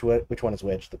forget which one is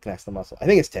which that connects the muscle. I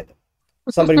think it's tendon.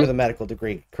 Somebody with a medical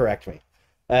degree, correct me.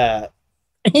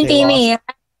 Be me.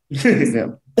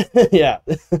 Yeah.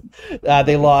 Yeah.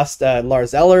 They lost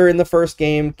Lars Eller in the first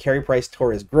game. Carey Price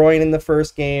tore his groin in the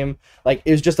first game. Like,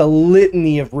 it was just a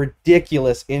litany of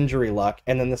ridiculous injury luck.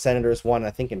 And then the Senators won,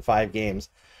 I think, in 5 games.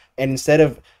 And instead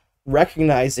of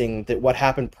recognizing that what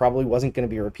happened probably wasn't going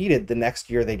to be repeated, the next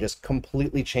year they just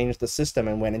completely changed the system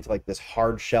and went into like this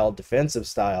hard shell defensive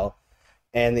style.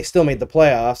 And they still made the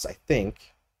playoffs, I think.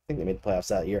 I think they made the playoffs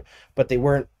that year. But they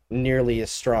weren't nearly as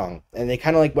strong, and they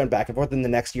kind of like went back and forth. And the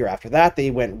next year after that,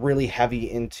 they went really heavy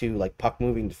into like puck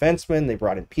moving defensemen. They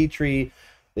brought in Petrie.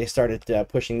 They started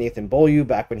pushing Nathan Beaulieu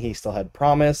back when he still had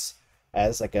promise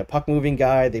as like a puck moving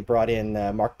guy. They brought in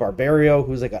Mark Barberio,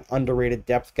 who's like an underrated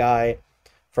depth guy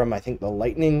from, I think, the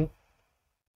Lightning.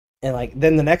 And like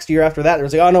then the next year after that, it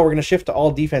was like, oh no, we're gonna shift to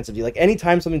all defensive. Like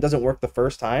anytime something doesn't work the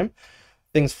first time,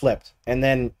 things flipped. And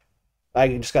then I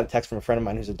just got a text from a friend of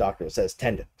mine who's a doctor that says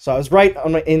tendon. So I was right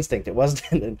on my instinct. It was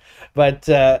tendon. But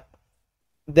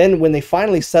then when they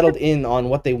finally settled in on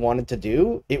what they wanted to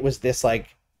do, it was this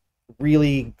like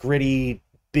really gritty,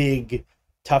 big,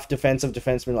 tough defensive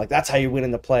defenseman. Like, that's how you win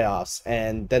in the playoffs.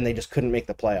 And then they just couldn't make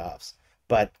the playoffs.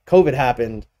 But COVID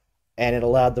happened, and it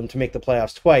allowed them to make the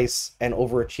playoffs twice and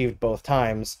overachieved both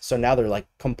times. So now they're like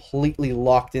completely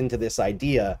locked into this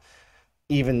idea,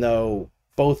 even though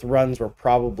both runs were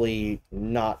probably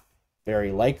not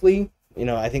very likely. You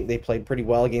know, I think they played pretty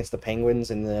well against the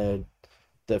Penguins in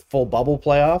the full bubble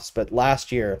playoffs, but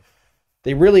last year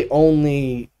they really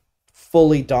only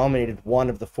fully dominated one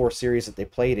of the 4 series that they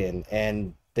played in,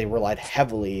 and they relied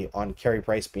heavily on Carey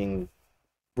Price being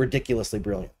ridiculously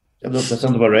brilliant. That sounds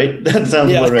about right. That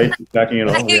sounds about right. Backing it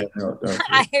off. Yeah,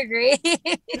 I agree.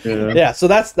 Yeah, so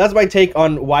that's my take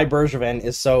on why Bergevin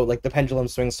is so, like, the pendulum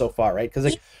swings so far, right? Because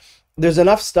like, there's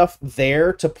enough stuff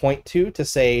there to point to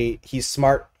say he's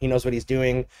smart, he knows what he's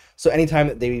doing. So anytime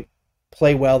that they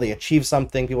play well, they achieve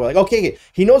something, people are like, okay,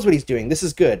 he knows what he's doing. This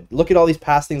is good. Look at all these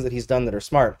past things that he's done that are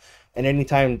smart. And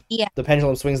anytime the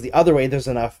pendulum swings the other way, there's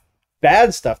enough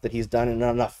bad stuff that he's done and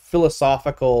enough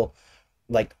philosophical,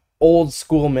 like, old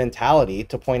school mentality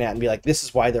to point at and be like, this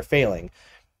is why they're failing.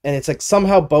 And it's like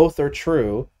somehow both are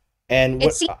true. And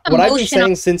what I've been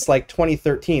saying since like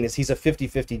 2013 is he's a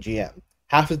 50-50 GM.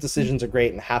 Half his decisions are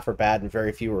great and half are bad and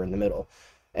very few are in the middle.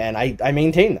 And I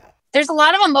maintain that. There's a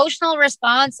lot of emotional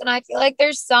response, and I feel like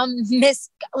there's some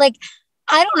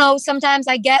I don't know, sometimes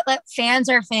I get that fans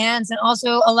are fans, and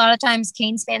also a lot of times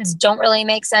Canes fans don't really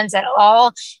make sense at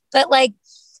all. But like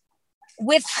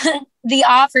with the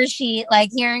offer sheet, like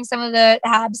hearing some of the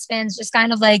Habs fans just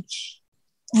kind of like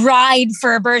ride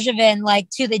for Bergevin like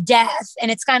to the death. And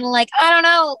it's kind of like, I don't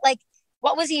know, like,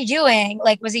 what was he doing?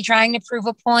 Like, was he trying to prove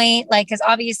a point? Like, because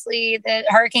obviously the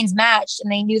Hurricanes matched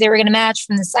and they knew they were going to match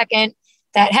from the second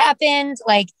that happened.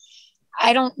 Like,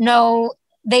 I don't know.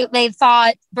 They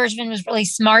thought Bergevin was really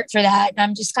smart for that. And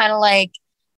I'm just kind of like,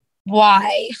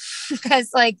 why? Because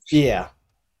like, yeah,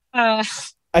 I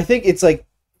think it's like,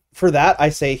 for that, I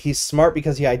say he's smart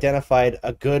because he identified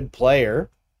a good player,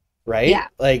 right? Yeah.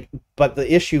 Like, but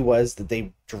the issue was that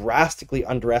they drastically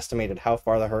underestimated how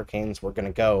far the Hurricanes were going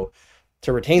to go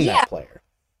to retain that player.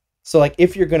 So like,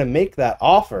 if you're going to make that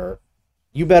offer,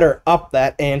 you better up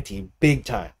that ante big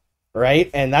time,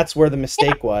 right? And that's where the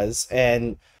mistake was.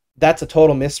 And that's a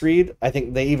total misread. I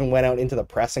think they even went out into the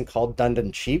press and called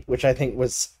Dundon cheap, which I think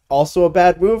was also a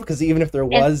bad move, because even if there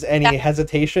was any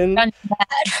hesitation,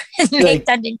 make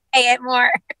Dundon pay it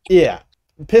more. Yeah.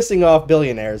 Pissing off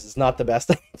billionaires is not the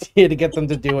best idea to get them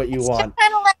to do what you want.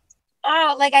 Kind of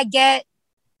like,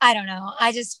 I don't know.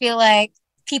 I just feel like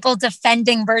people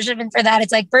defending Bergevin for that.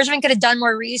 It's like Bergevin could have done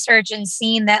more research and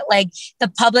seen that like the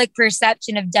public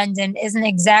perception of Dundon isn't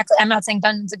exactly, I'm not saying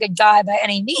Dundon's a good guy by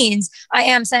any means. I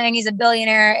am saying he's a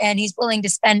billionaire and he's willing to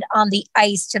spend on the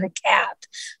ice to the cap.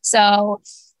 So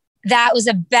that was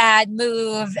a bad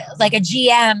move. Like a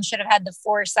GM should have had the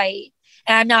foresight.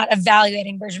 And I'm not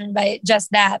evaluating Bergevin by just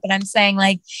that, but I'm saying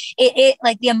like it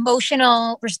like the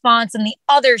emotional response on the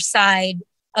other side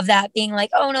of that being like,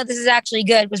 oh no, this is actually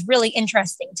good, was really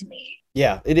interesting to me.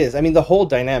 Yeah, it is. I mean, the whole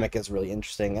dynamic is really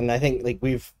interesting. And I think like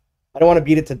I don't want to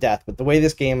beat it to death, but the way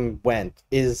this game went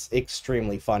is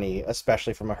extremely funny,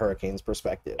 especially from a Hurricanes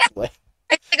perspective. Like,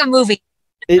 it's like a movie.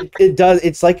 It does.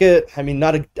 It's like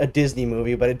not a Disney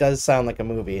movie, but it does sound like a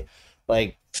movie.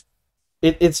 Like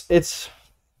it's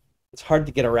hard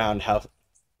to get around how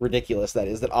ridiculous that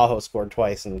is, that Aho scored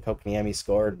twice and Kokoniemi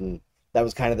scored, and that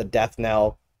was kind of the death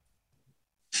knell.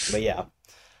 But yeah,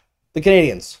 the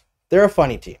Canadians, they're a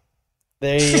funny team.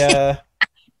 They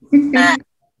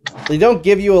they don't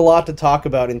give you a lot to talk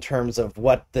about in terms of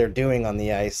what they're doing on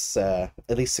the ice, at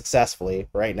least successfully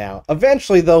right now.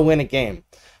 Eventually, they'll win a game.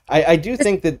 I do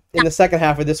think that in the second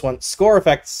half of this one, score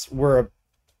effects were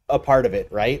a part of it,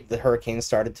 right? The Hurricanes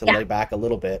started to lay back a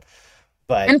little bit,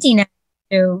 but Empty now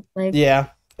too. Like yeah,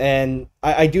 and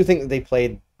I do think that they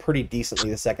played pretty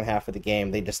decently the second half of the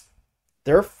game.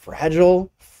 They're a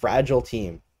fragile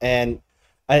team, and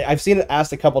I've seen it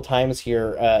asked a couple times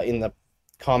here in the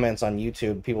comments on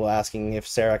YouTube, people asking if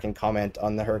Sarah can comment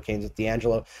on the Hurricanes with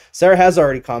D'Angelo. Sarah has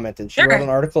already commented. She wrote an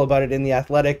article about it in The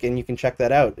Athletic, and you can check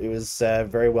that out. It was a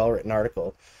very well-written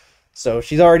article. So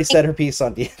she's already said her piece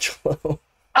on D'Angelo.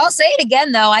 I'll say it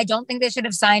again, though. I don't think they should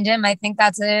have signed him. I think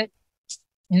that's a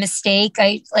mistake.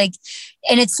 And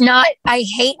it's not, I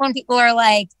hate when people are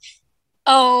like,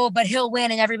 oh, but he'll win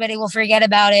and everybody will forget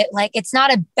about it. Like, it's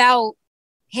not about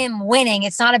him winning.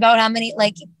 It's not about how many,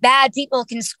 like, bad people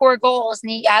can score goals, and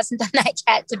he hasn't done that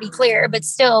yet, to be clear, but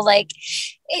still, like,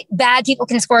 bad people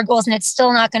can score goals and it's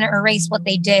still not going to erase what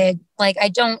they did. Like,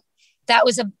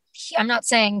 I'm not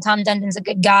saying Tom Dundon's a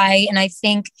good guy, and I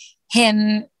think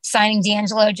him signing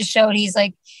D'Angelo just showed he's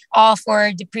like all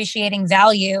for depreciating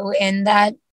value, and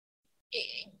that,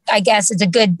 I guess, it's a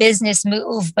good business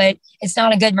move, but it's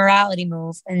not a good morality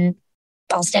move, and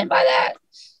I'll stand by that.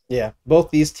 Yeah,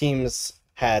 both these teams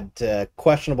had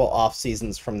questionable off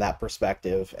seasons from that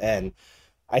perspective, and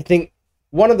I think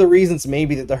one of the reasons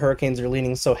maybe that the Hurricanes are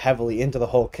leaning so heavily into the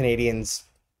whole Canadians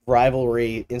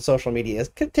rivalry in social media is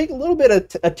could take a little bit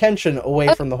of attention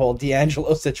away from the whole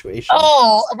D'Angelo situation.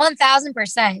 Oh,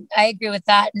 1000%. I agree with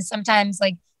that. And sometimes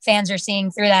like fans are seeing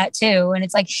through that too. And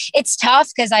it's like, it's tough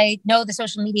because I know the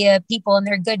social media people and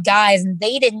they're good guys and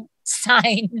they didn't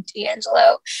sign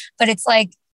D'Angelo, but it's like,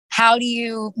 how do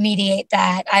you mediate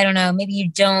that? I don't know. Maybe you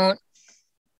don't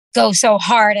go so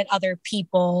hard at other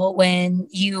people when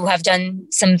you have done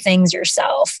some things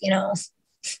yourself, you know?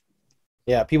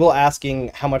 Yeah, people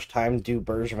asking how much time do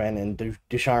Bergevin and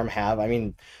Ducharme have. I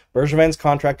mean, Bergevin's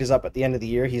contract is up at the end of the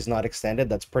year. He's not extended.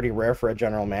 That's pretty rare for a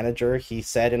general manager. He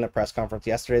said in a press conference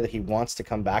yesterday that he wants to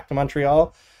come back to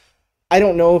Montreal. I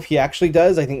don't know if he actually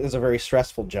does. I think this is a very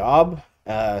stressful job,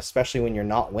 especially when you're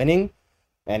not winning.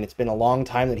 And it's been a long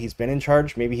time that he's been in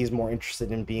charge. Maybe he's more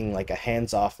interested in being like a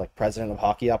hands-off, like president of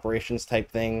hockey operations type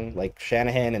thing, like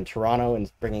Shanahan in Toronto,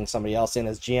 and bringing somebody else in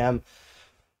as GM.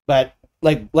 But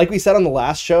like we said on the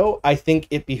last show, I think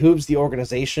it behooves the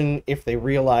organization, if they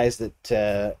realize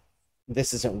that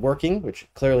this isn't working, which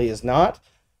it clearly is not,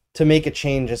 to make a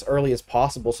change as early as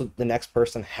possible so that the next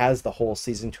person has the whole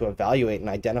season to evaluate and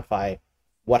identify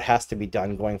what has to be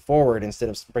done going forward, instead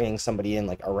of bringing somebody in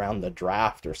like around the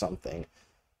draft or something,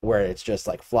 where it's just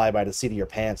like fly by the seat of your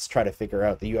pants, try to figure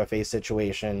out the UFA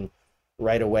situation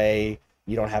right away.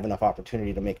 You don't have enough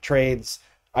opportunity to make trades.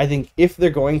 I think if they're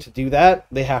going to do that,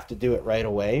 they have to do it right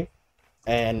away.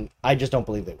 And I just don't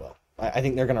believe they will. I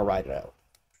think they're going to ride it out.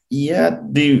 Yeah,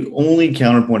 the only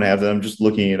counterpoint I have that I'm just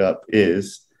looking it up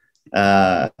is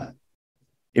it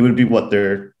would be what,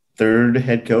 their third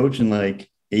head coach in like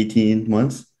 18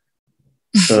 months.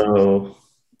 So,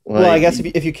 well, I guess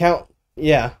if you count,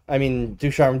 yeah, I mean,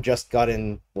 Ducharme just got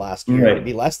in last year. Right. It'd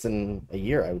be less than a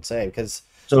year, I would say, because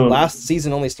So last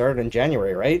season only started in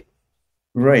January, right?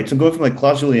 Right. So going from like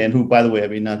Claude Julien, who, by the way, I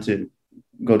mean, not to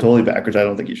go totally backwards, I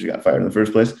don't think he should have got fired in the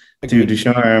first place, Agreed. to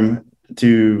Ducharme,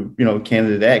 to,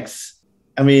 candidate X.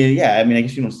 I mean, yeah, I mean, I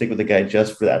guess you don't stick with the guy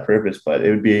just for that purpose, but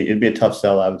it'd be a tough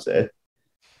sell, I would say.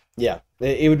 Yeah,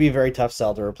 it would be a very tough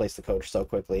sell to replace the coach so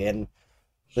quickly. And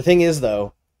the thing is,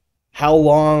 though, how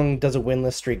long does a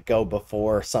winless streak go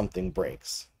before something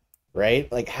breaks,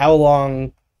 right? Like, how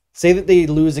long... Say that they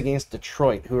lose against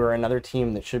Detroit, who are another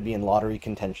team that should be in lottery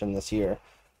contention this year,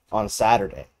 on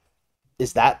Saturday.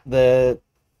 Is that the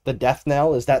death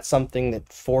knell? Is that something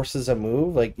that forces a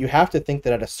move? Like, you have to think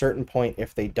that at a certain point,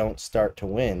 if they don't start to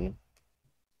win,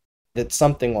 that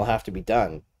something will have to be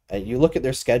done. You look at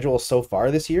their schedule so far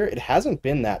this year, it hasn't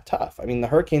been that tough. I mean, the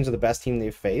Hurricanes are the best team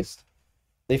they've faced.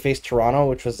 They faced Toronto,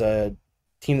 which was a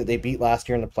team that they beat last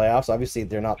year in the playoffs. Obviously,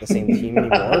 they're not the same team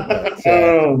anymore, but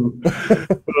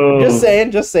just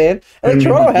saying. And like,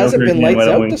 Toronto hasn't been lights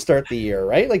out to start the year,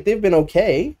 right? Like, they've been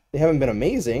okay. They haven't been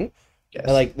amazing. Yes.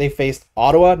 And, like, they faced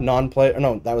Ottawa,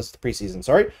 that was the preseason,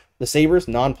 sorry. The Sabres,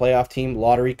 non-playoff team,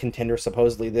 lottery contender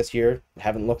supposedly this year.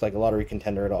 Haven't looked like a lottery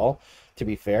contender at all, to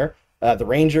be fair. The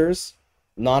Rangers,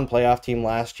 non-playoff team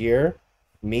last year.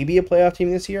 Maybe a playoff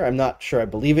team this year. I'm not sure I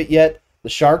believe it yet. The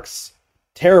Sharks,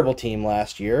 terrible team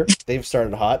last year. They've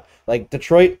started hot. Like,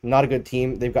 Detroit, not a good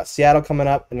team. They've got Seattle coming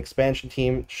up, an expansion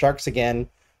team. Sharks again.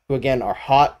 who again are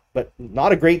hot, but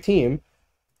not a great team.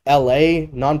 LA,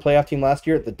 non-playoff team last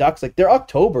year. The Ducks, like their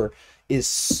October is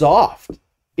soft.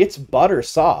 It's butter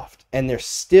soft, and they're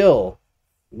still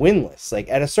winless. Like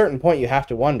at a certain point, you have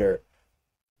to wonder,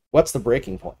 what's the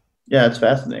breaking point? Yeah, it's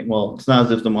fascinating. Well, it's not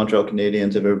as if the Montreal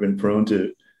Canadiens have ever been prone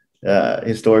to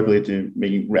historically to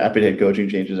making rapid head coaching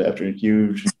changes after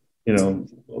huge,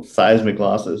 seismic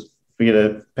losses. We get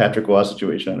a Patrick Waugh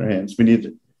situation on our hands. We need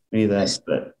that.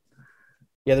 But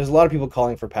yeah, there's a lot of people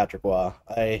calling for Patrick Waugh.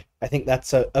 I think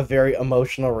that's a very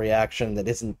emotional reaction that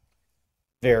isn't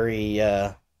very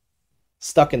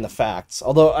stuck in the facts.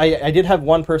 Although I did have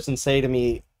one person say to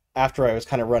me after I was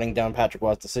kind of running down Patrick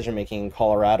Waugh's decision-making in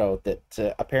Colorado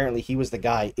that apparently he was the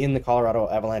guy in the Colorado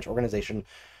Avalanche organization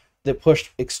that pushed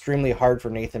extremely hard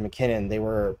for Nathan McKinnon. They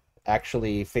were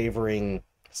actually favoring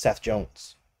Seth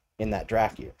Jones in that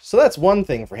draft year. So that's one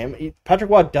thing for him. Patrick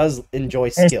Waugh does enjoy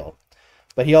skill,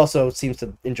 but he also seems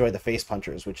to enjoy the face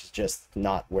punchers, which is just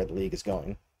not where the league is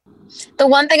going. The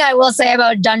one thing I will say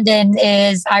about Dundon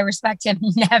is I respect him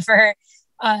never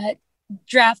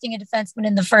drafting a defenseman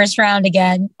in the first round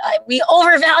again. We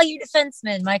overvalue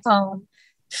defensemen, Mike Home.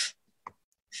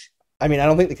 I mean, I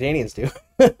don't think the Canadians do.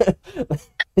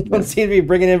 They don't seem to be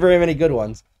bringing in very many good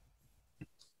ones.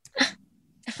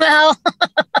 Well,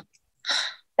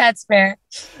 that's fair.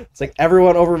 It's like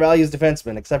everyone overvalues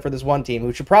defensemen except for this one team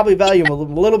who should probably value them a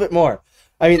little bit more.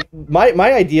 I mean,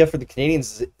 my idea for the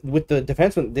Canadians with the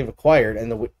defensemen they've acquired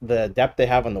and the depth they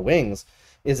have on the wings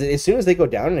is that as soon as they go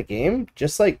down in a game,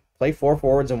 just like play 4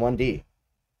 forwards and 1 D.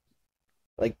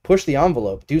 Like push the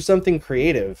envelope, do something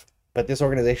creative. But this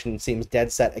organization seems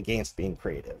dead set against being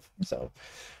creative. So,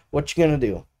 what you gonna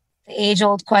do? The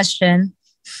age-old question.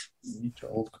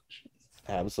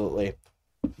 Absolutely.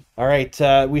 All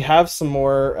right, we have some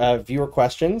more viewer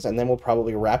questions, and then we'll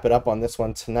probably wrap it up on this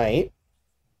one tonight.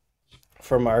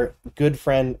 From our good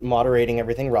friend moderating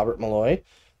everything, Robert Malloy.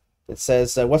 It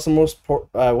says, what's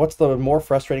the more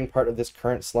frustrating part of this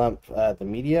current slump? The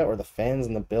media or the fans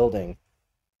in the building?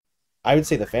 I would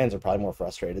say the fans are probably more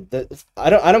frustrated.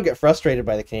 I don't get frustrated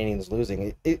by the Canadians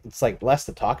losing. It's like less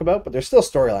to talk about, but there's still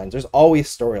storylines. There's always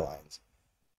storylines.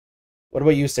 What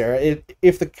about you, Sarah?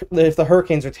 If the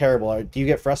Hurricanes are terrible, do you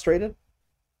get frustrated?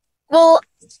 Well,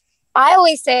 I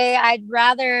always say I'd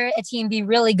rather a team be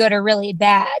really good or really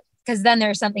bad because then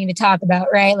there's something to talk about,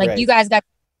 right? Like you guys got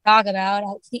to talk about.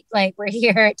 Like we're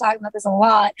here talking about this a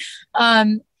lot.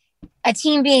 A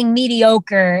team being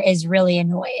mediocre is really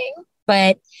annoying,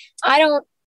 but I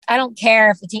don't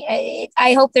care if the team.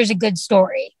 I hope there's a good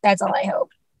story. That's all I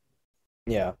hope.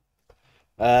 Yeah.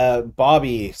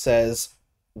 Bobby says,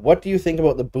 what do you think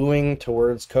about the booing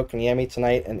towards Kotkaniemi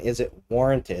tonight, and is it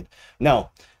warranted? No,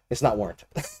 it's not warranted.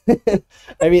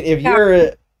 I mean, if you're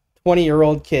a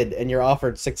 20-year-old kid and you're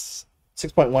offered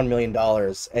 $6.1 million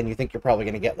and you think you're probably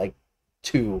going to get like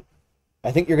 2,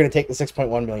 I think you're going to take the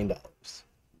 $6.1 million.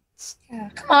 Yeah,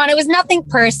 come on, it was nothing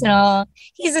personal.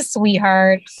 He's a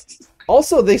sweetheart.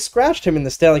 Also, they scratched him in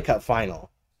the Stanley Cup final.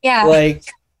 Yeah. Like,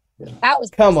 that was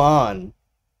come on.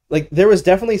 Like, there was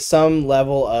definitely some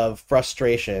level of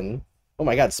frustration. Oh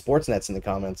my God, Sportsnet's in the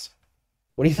comments.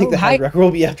 What do you think the head record will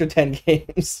be after 10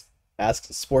 games? Asks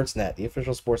Sportsnet, the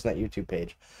official Sportsnet YouTube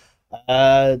page.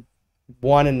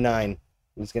 1-9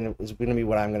 is gonna be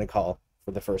what I'm gonna call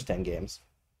for the first 10 games.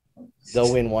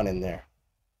 They'll win 1 in there.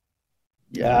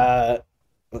 Yeah.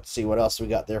 Let's see what else we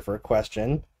got there for a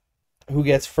question. Who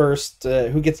gets first?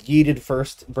 Who gets yeeted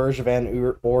first,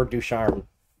 Bergevin or Ducharme?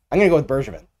 I'm gonna go with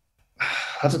Bergevin.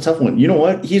 That's a tough one. You know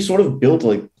what? He's sort of built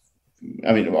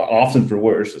often for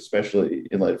worse, especially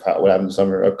in light of what happened this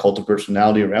summer, a cult of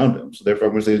personality around him. So therefore,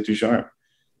 I'm going to say it's Ducharme,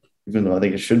 even though I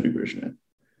think it should be Bergevin.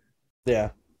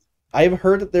 Yeah, I've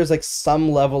heard that there's like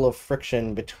some level of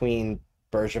friction between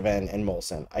Bergevin and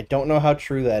Molson. I don't know how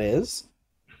true that is.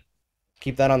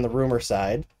 Keep that on the rumor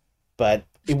side, but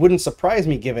it wouldn't surprise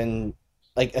me given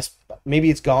maybe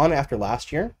it's gone after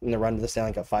last year in the run to the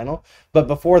Stanley Cup final, but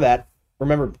before that.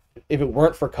 Remember, if it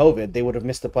weren't for COVID, they would have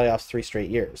missed the playoffs 3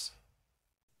 straight years,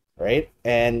 right?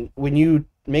 And when you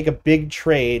make a big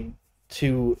trade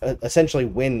to essentially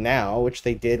win now, which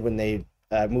they did when they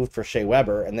moved for Shea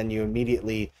Weber, and then you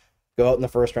immediately go out in the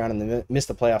first round and then miss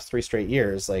the playoffs 3 straight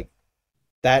years, like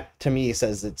that to me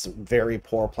says it's very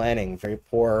poor planning, very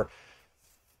poor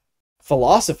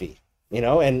philosophy.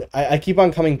 And I keep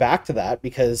on coming back to that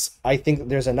because I think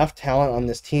there's enough talent on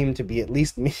this team to be at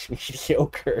least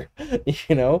mediocre,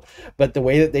 but the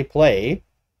way that they play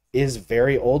is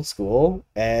very old school,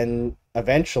 and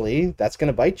eventually that's going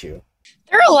to bite you.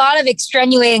 There are a lot of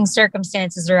extenuating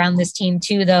circumstances around this team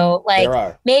too, though. Like there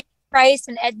are. Price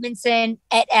and Edmondson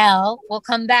et al. Will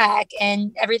come back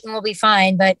and everything will be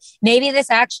fine. But maybe this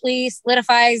actually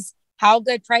solidifies how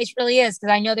good Price really is.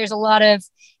 Because I know there's a lot of,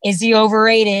 is he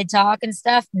overrated talk and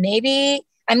stuff. Maybe,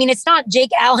 I mean, it's not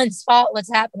Jake Allen's fault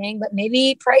what's happening, but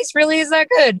maybe Price really is that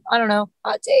good. I don't know.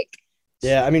 Hot take.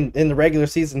 Yeah, I mean, in the regular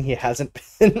season, he hasn't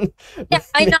been. Yeah,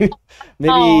 I know.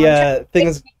 Maybe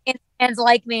things. Fans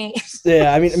like me.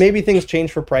 Yeah, I mean, maybe things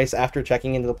changed for Price after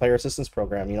checking into the player assistance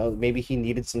program. You know, maybe he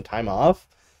needed some time off,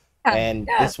 and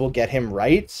this will get him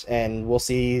right, and we'll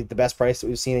see the best Price that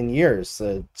we've seen in years,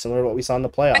 similar to what we saw in the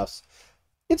playoffs.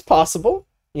 It's possible,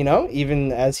 you know,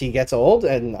 even as he gets old,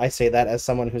 and I say that as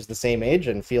someone who's the same age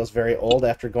and feels very old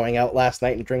after going out last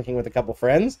night and drinking with a couple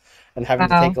friends and having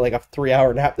to take like a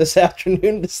 3-hour nap this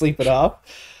afternoon to sleep it off.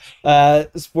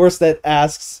 Sportsnet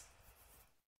asks,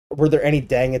 were there any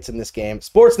dang-its in this game?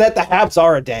 Sportsnet, the Habs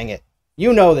are a dang-it.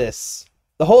 You know this.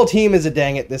 The whole team is a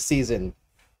dang-it this season.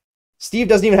 Steve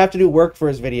doesn't even have to do work for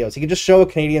his videos. He can just show a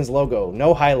Canadiens logo,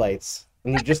 no highlights,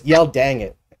 and he just yell, dang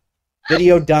it.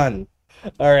 Video done.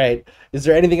 All right. Is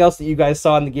there anything else that you guys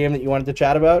saw in the game that you wanted to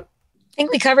chat about? I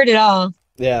think we covered it all.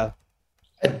 Yeah.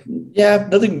 Yeah,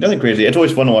 nothing crazy. It's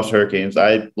always fun to watch the Hurricanes.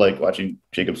 I like watching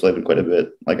Jacob Slavin quite a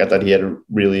bit. Like, I thought he had a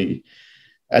really...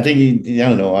 I think I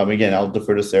don't know. Again, I'll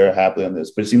defer to Sarah happily on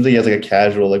this, but it seems like he has like a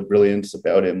casual, like, brilliance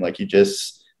about him. Like, he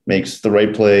just makes the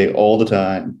right play all the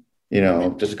time. You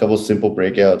know, just a couple of simple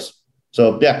breakouts.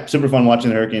 So yeah, super fun watching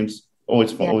the Hurricanes.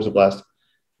 Always fun, always a blast.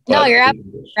 No, you're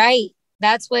absolutely right.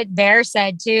 That's what Bear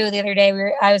said too the other day.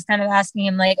 I was kind of asking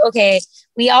him, like, okay,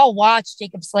 we all watched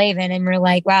Jacob Slavin and we're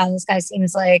like, wow, this guy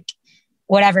seems like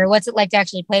whatever. What's it like to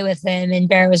actually play with him? And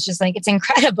Bear was just like, it's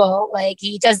incredible. Like,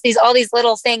 he does all these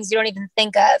little things you don't even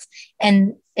think of.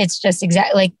 And it's just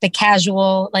exactly like the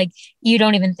casual, like, you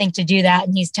don't even think to do that.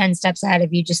 And he's 10 steps ahead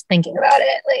of you just thinking about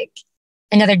it. Like,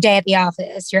 another day at the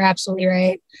office. You're absolutely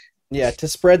right. Yeah, to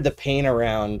spread the pain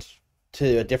around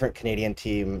to a different Canadian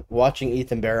team, watching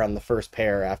Ethan Bear on the first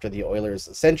pair after the Oilers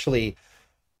essentially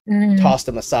tossed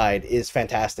him aside is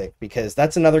fantastic, because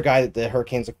that's another guy that the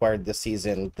Hurricanes acquired this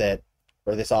season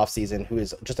or this offseason, who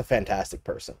is just a fantastic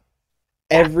person.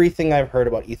 Everything I've heard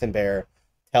about Ethan Bear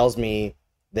tells me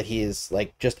that he is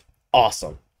like just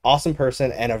awesome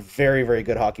person and a very, very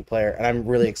good hockey player. And I'm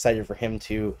really excited for him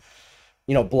to,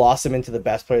 you know, blossom into the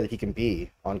best player that he can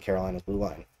be on Carolina's blue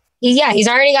line. Yeah, he's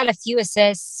already got a few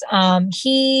assists.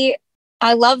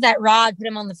 I love that Rod put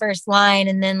him on the first line,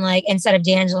 and then, like, instead of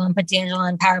D'Angelo, and put D'Angelo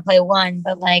on power play 1.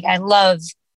 But, like, I love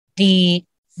the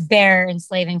Bear and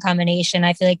Slavin combination.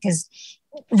 I feel like, because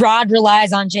Rod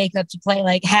relies on Jacob to play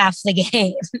like half the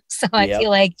game. So I feel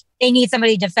like they need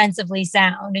somebody defensively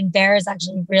sound, and Bear is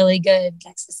actually really good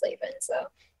next to Slavin. So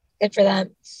good for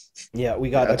them. Yeah, we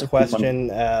got a question.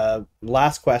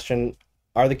 Last question.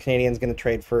 Are the Canadiens going to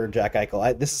trade for Jack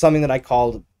Eichel? This is something that I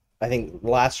called, I think,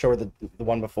 last show or the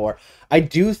one before. I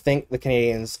do think the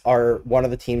Canadiens are one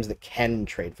of the teams that can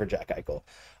trade for Jack Eichel.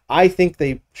 I think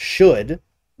they should,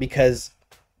 because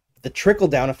the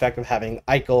trickle-down effect of having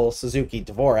Eichel, Suzuki,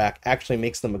 Dvorak actually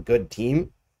makes them a good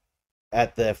team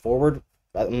at the forward,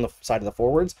 on the side of the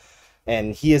forwards.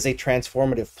 And he is a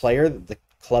transformative player that the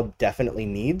club definitely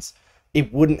needs.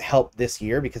 It wouldn't help this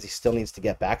year because he still needs to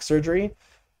get back surgery.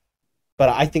 But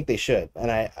I think they should.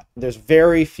 And there's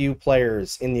very few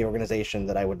players in the organization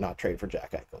that I would not trade for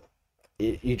Jack Eichel.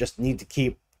 You just need to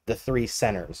keep the 3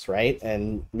 centers, right?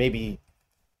 And maybe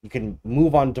you can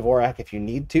move on Dvorak if you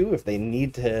need to, if they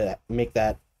need to make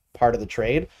that part of the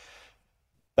trade.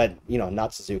 But, you know,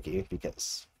 not Suzuki,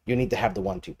 because you need to have the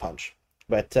 1-2 punch.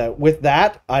 But with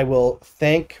that, I will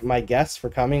thank my guests for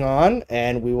coming on,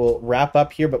 and we will wrap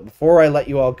up here. But before I let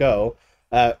you all go,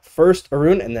 first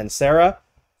Arun and then Sarah,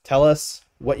 tell us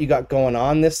what you got going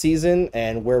on this season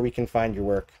and where we can find your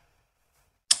work.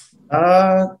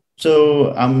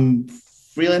 So I'm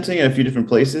freelancing at a few different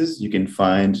places. You can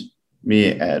find me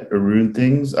at Arun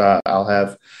Things. I'll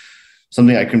have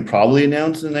something I can probably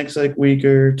announce in the next week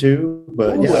or two.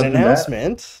 But Ooh, an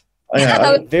announcement.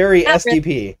 Very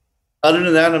SDP. Other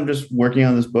than that, I'm just working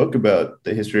on this book about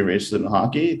the history of racism in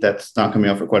hockey. That's not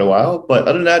coming out for quite a while. But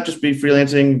other than that, just be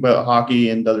freelancing about hockey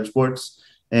and other sports.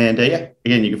 And again,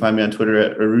 you can find me on Twitter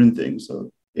at Arun Things.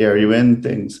 So ARUN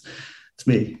Things. It's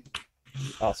me.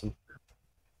 Awesome.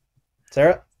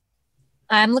 Sarah?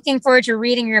 I'm looking forward to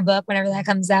reading your book whenever that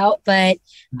comes out, but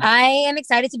I am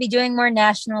excited to be doing more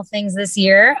national things this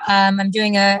year. I'm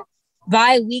doing a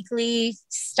bi-weekly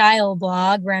style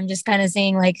blog where I'm just kind of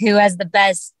seeing like who has the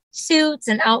best suits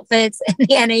and outfits in the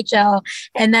NHL.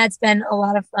 And that's been a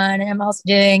lot of fun. And I'm also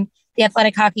doing the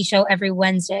Athletic Hockey Show every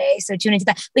Wednesday. So tune into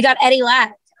that. We got Eddie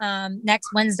Lack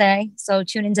next Wednesday. So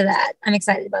tune into that. I'm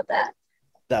excited about that.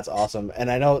 That's awesome.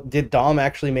 And I know, did Dom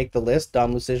actually make the list,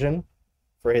 Dom Lucision,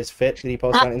 for his fit that he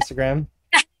posted on Instagram?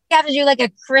 You have to do like a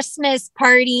Christmas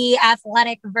party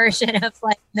athletic version of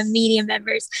like the media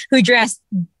members who dress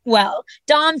well.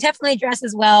 Dom definitely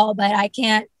dresses well, but I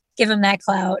can't give him that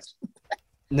clout.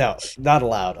 No, not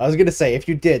allowed. I was gonna say, if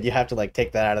you did, you have to like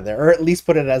take that out of there, or at least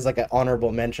put it as like an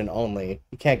honorable mention only.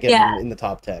 You can't get him in the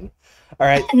top 10. All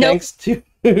right, thanks to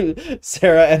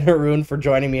Sarah and Haroon for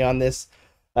joining me on this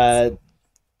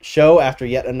show after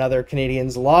yet another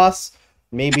Canadians loss.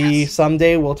 Maybe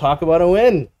someday we'll talk about a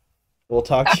win. We'll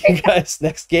talk to you guys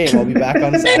next game. I'll be back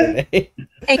on Saturday.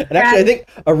 And actually, I think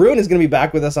Arun is going to be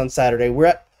back with us on Saturday.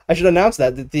 I should announce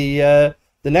that the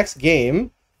next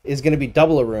game is going to be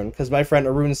double Arun, because my friend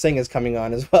Arun Singh is coming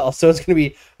on as well. So it's going to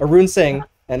be Arun Singh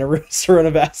and Arun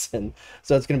Sarunavasan.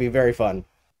 So it's going to be very fun.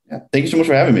 Yeah. Thank you so much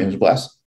for having me. It was a blast.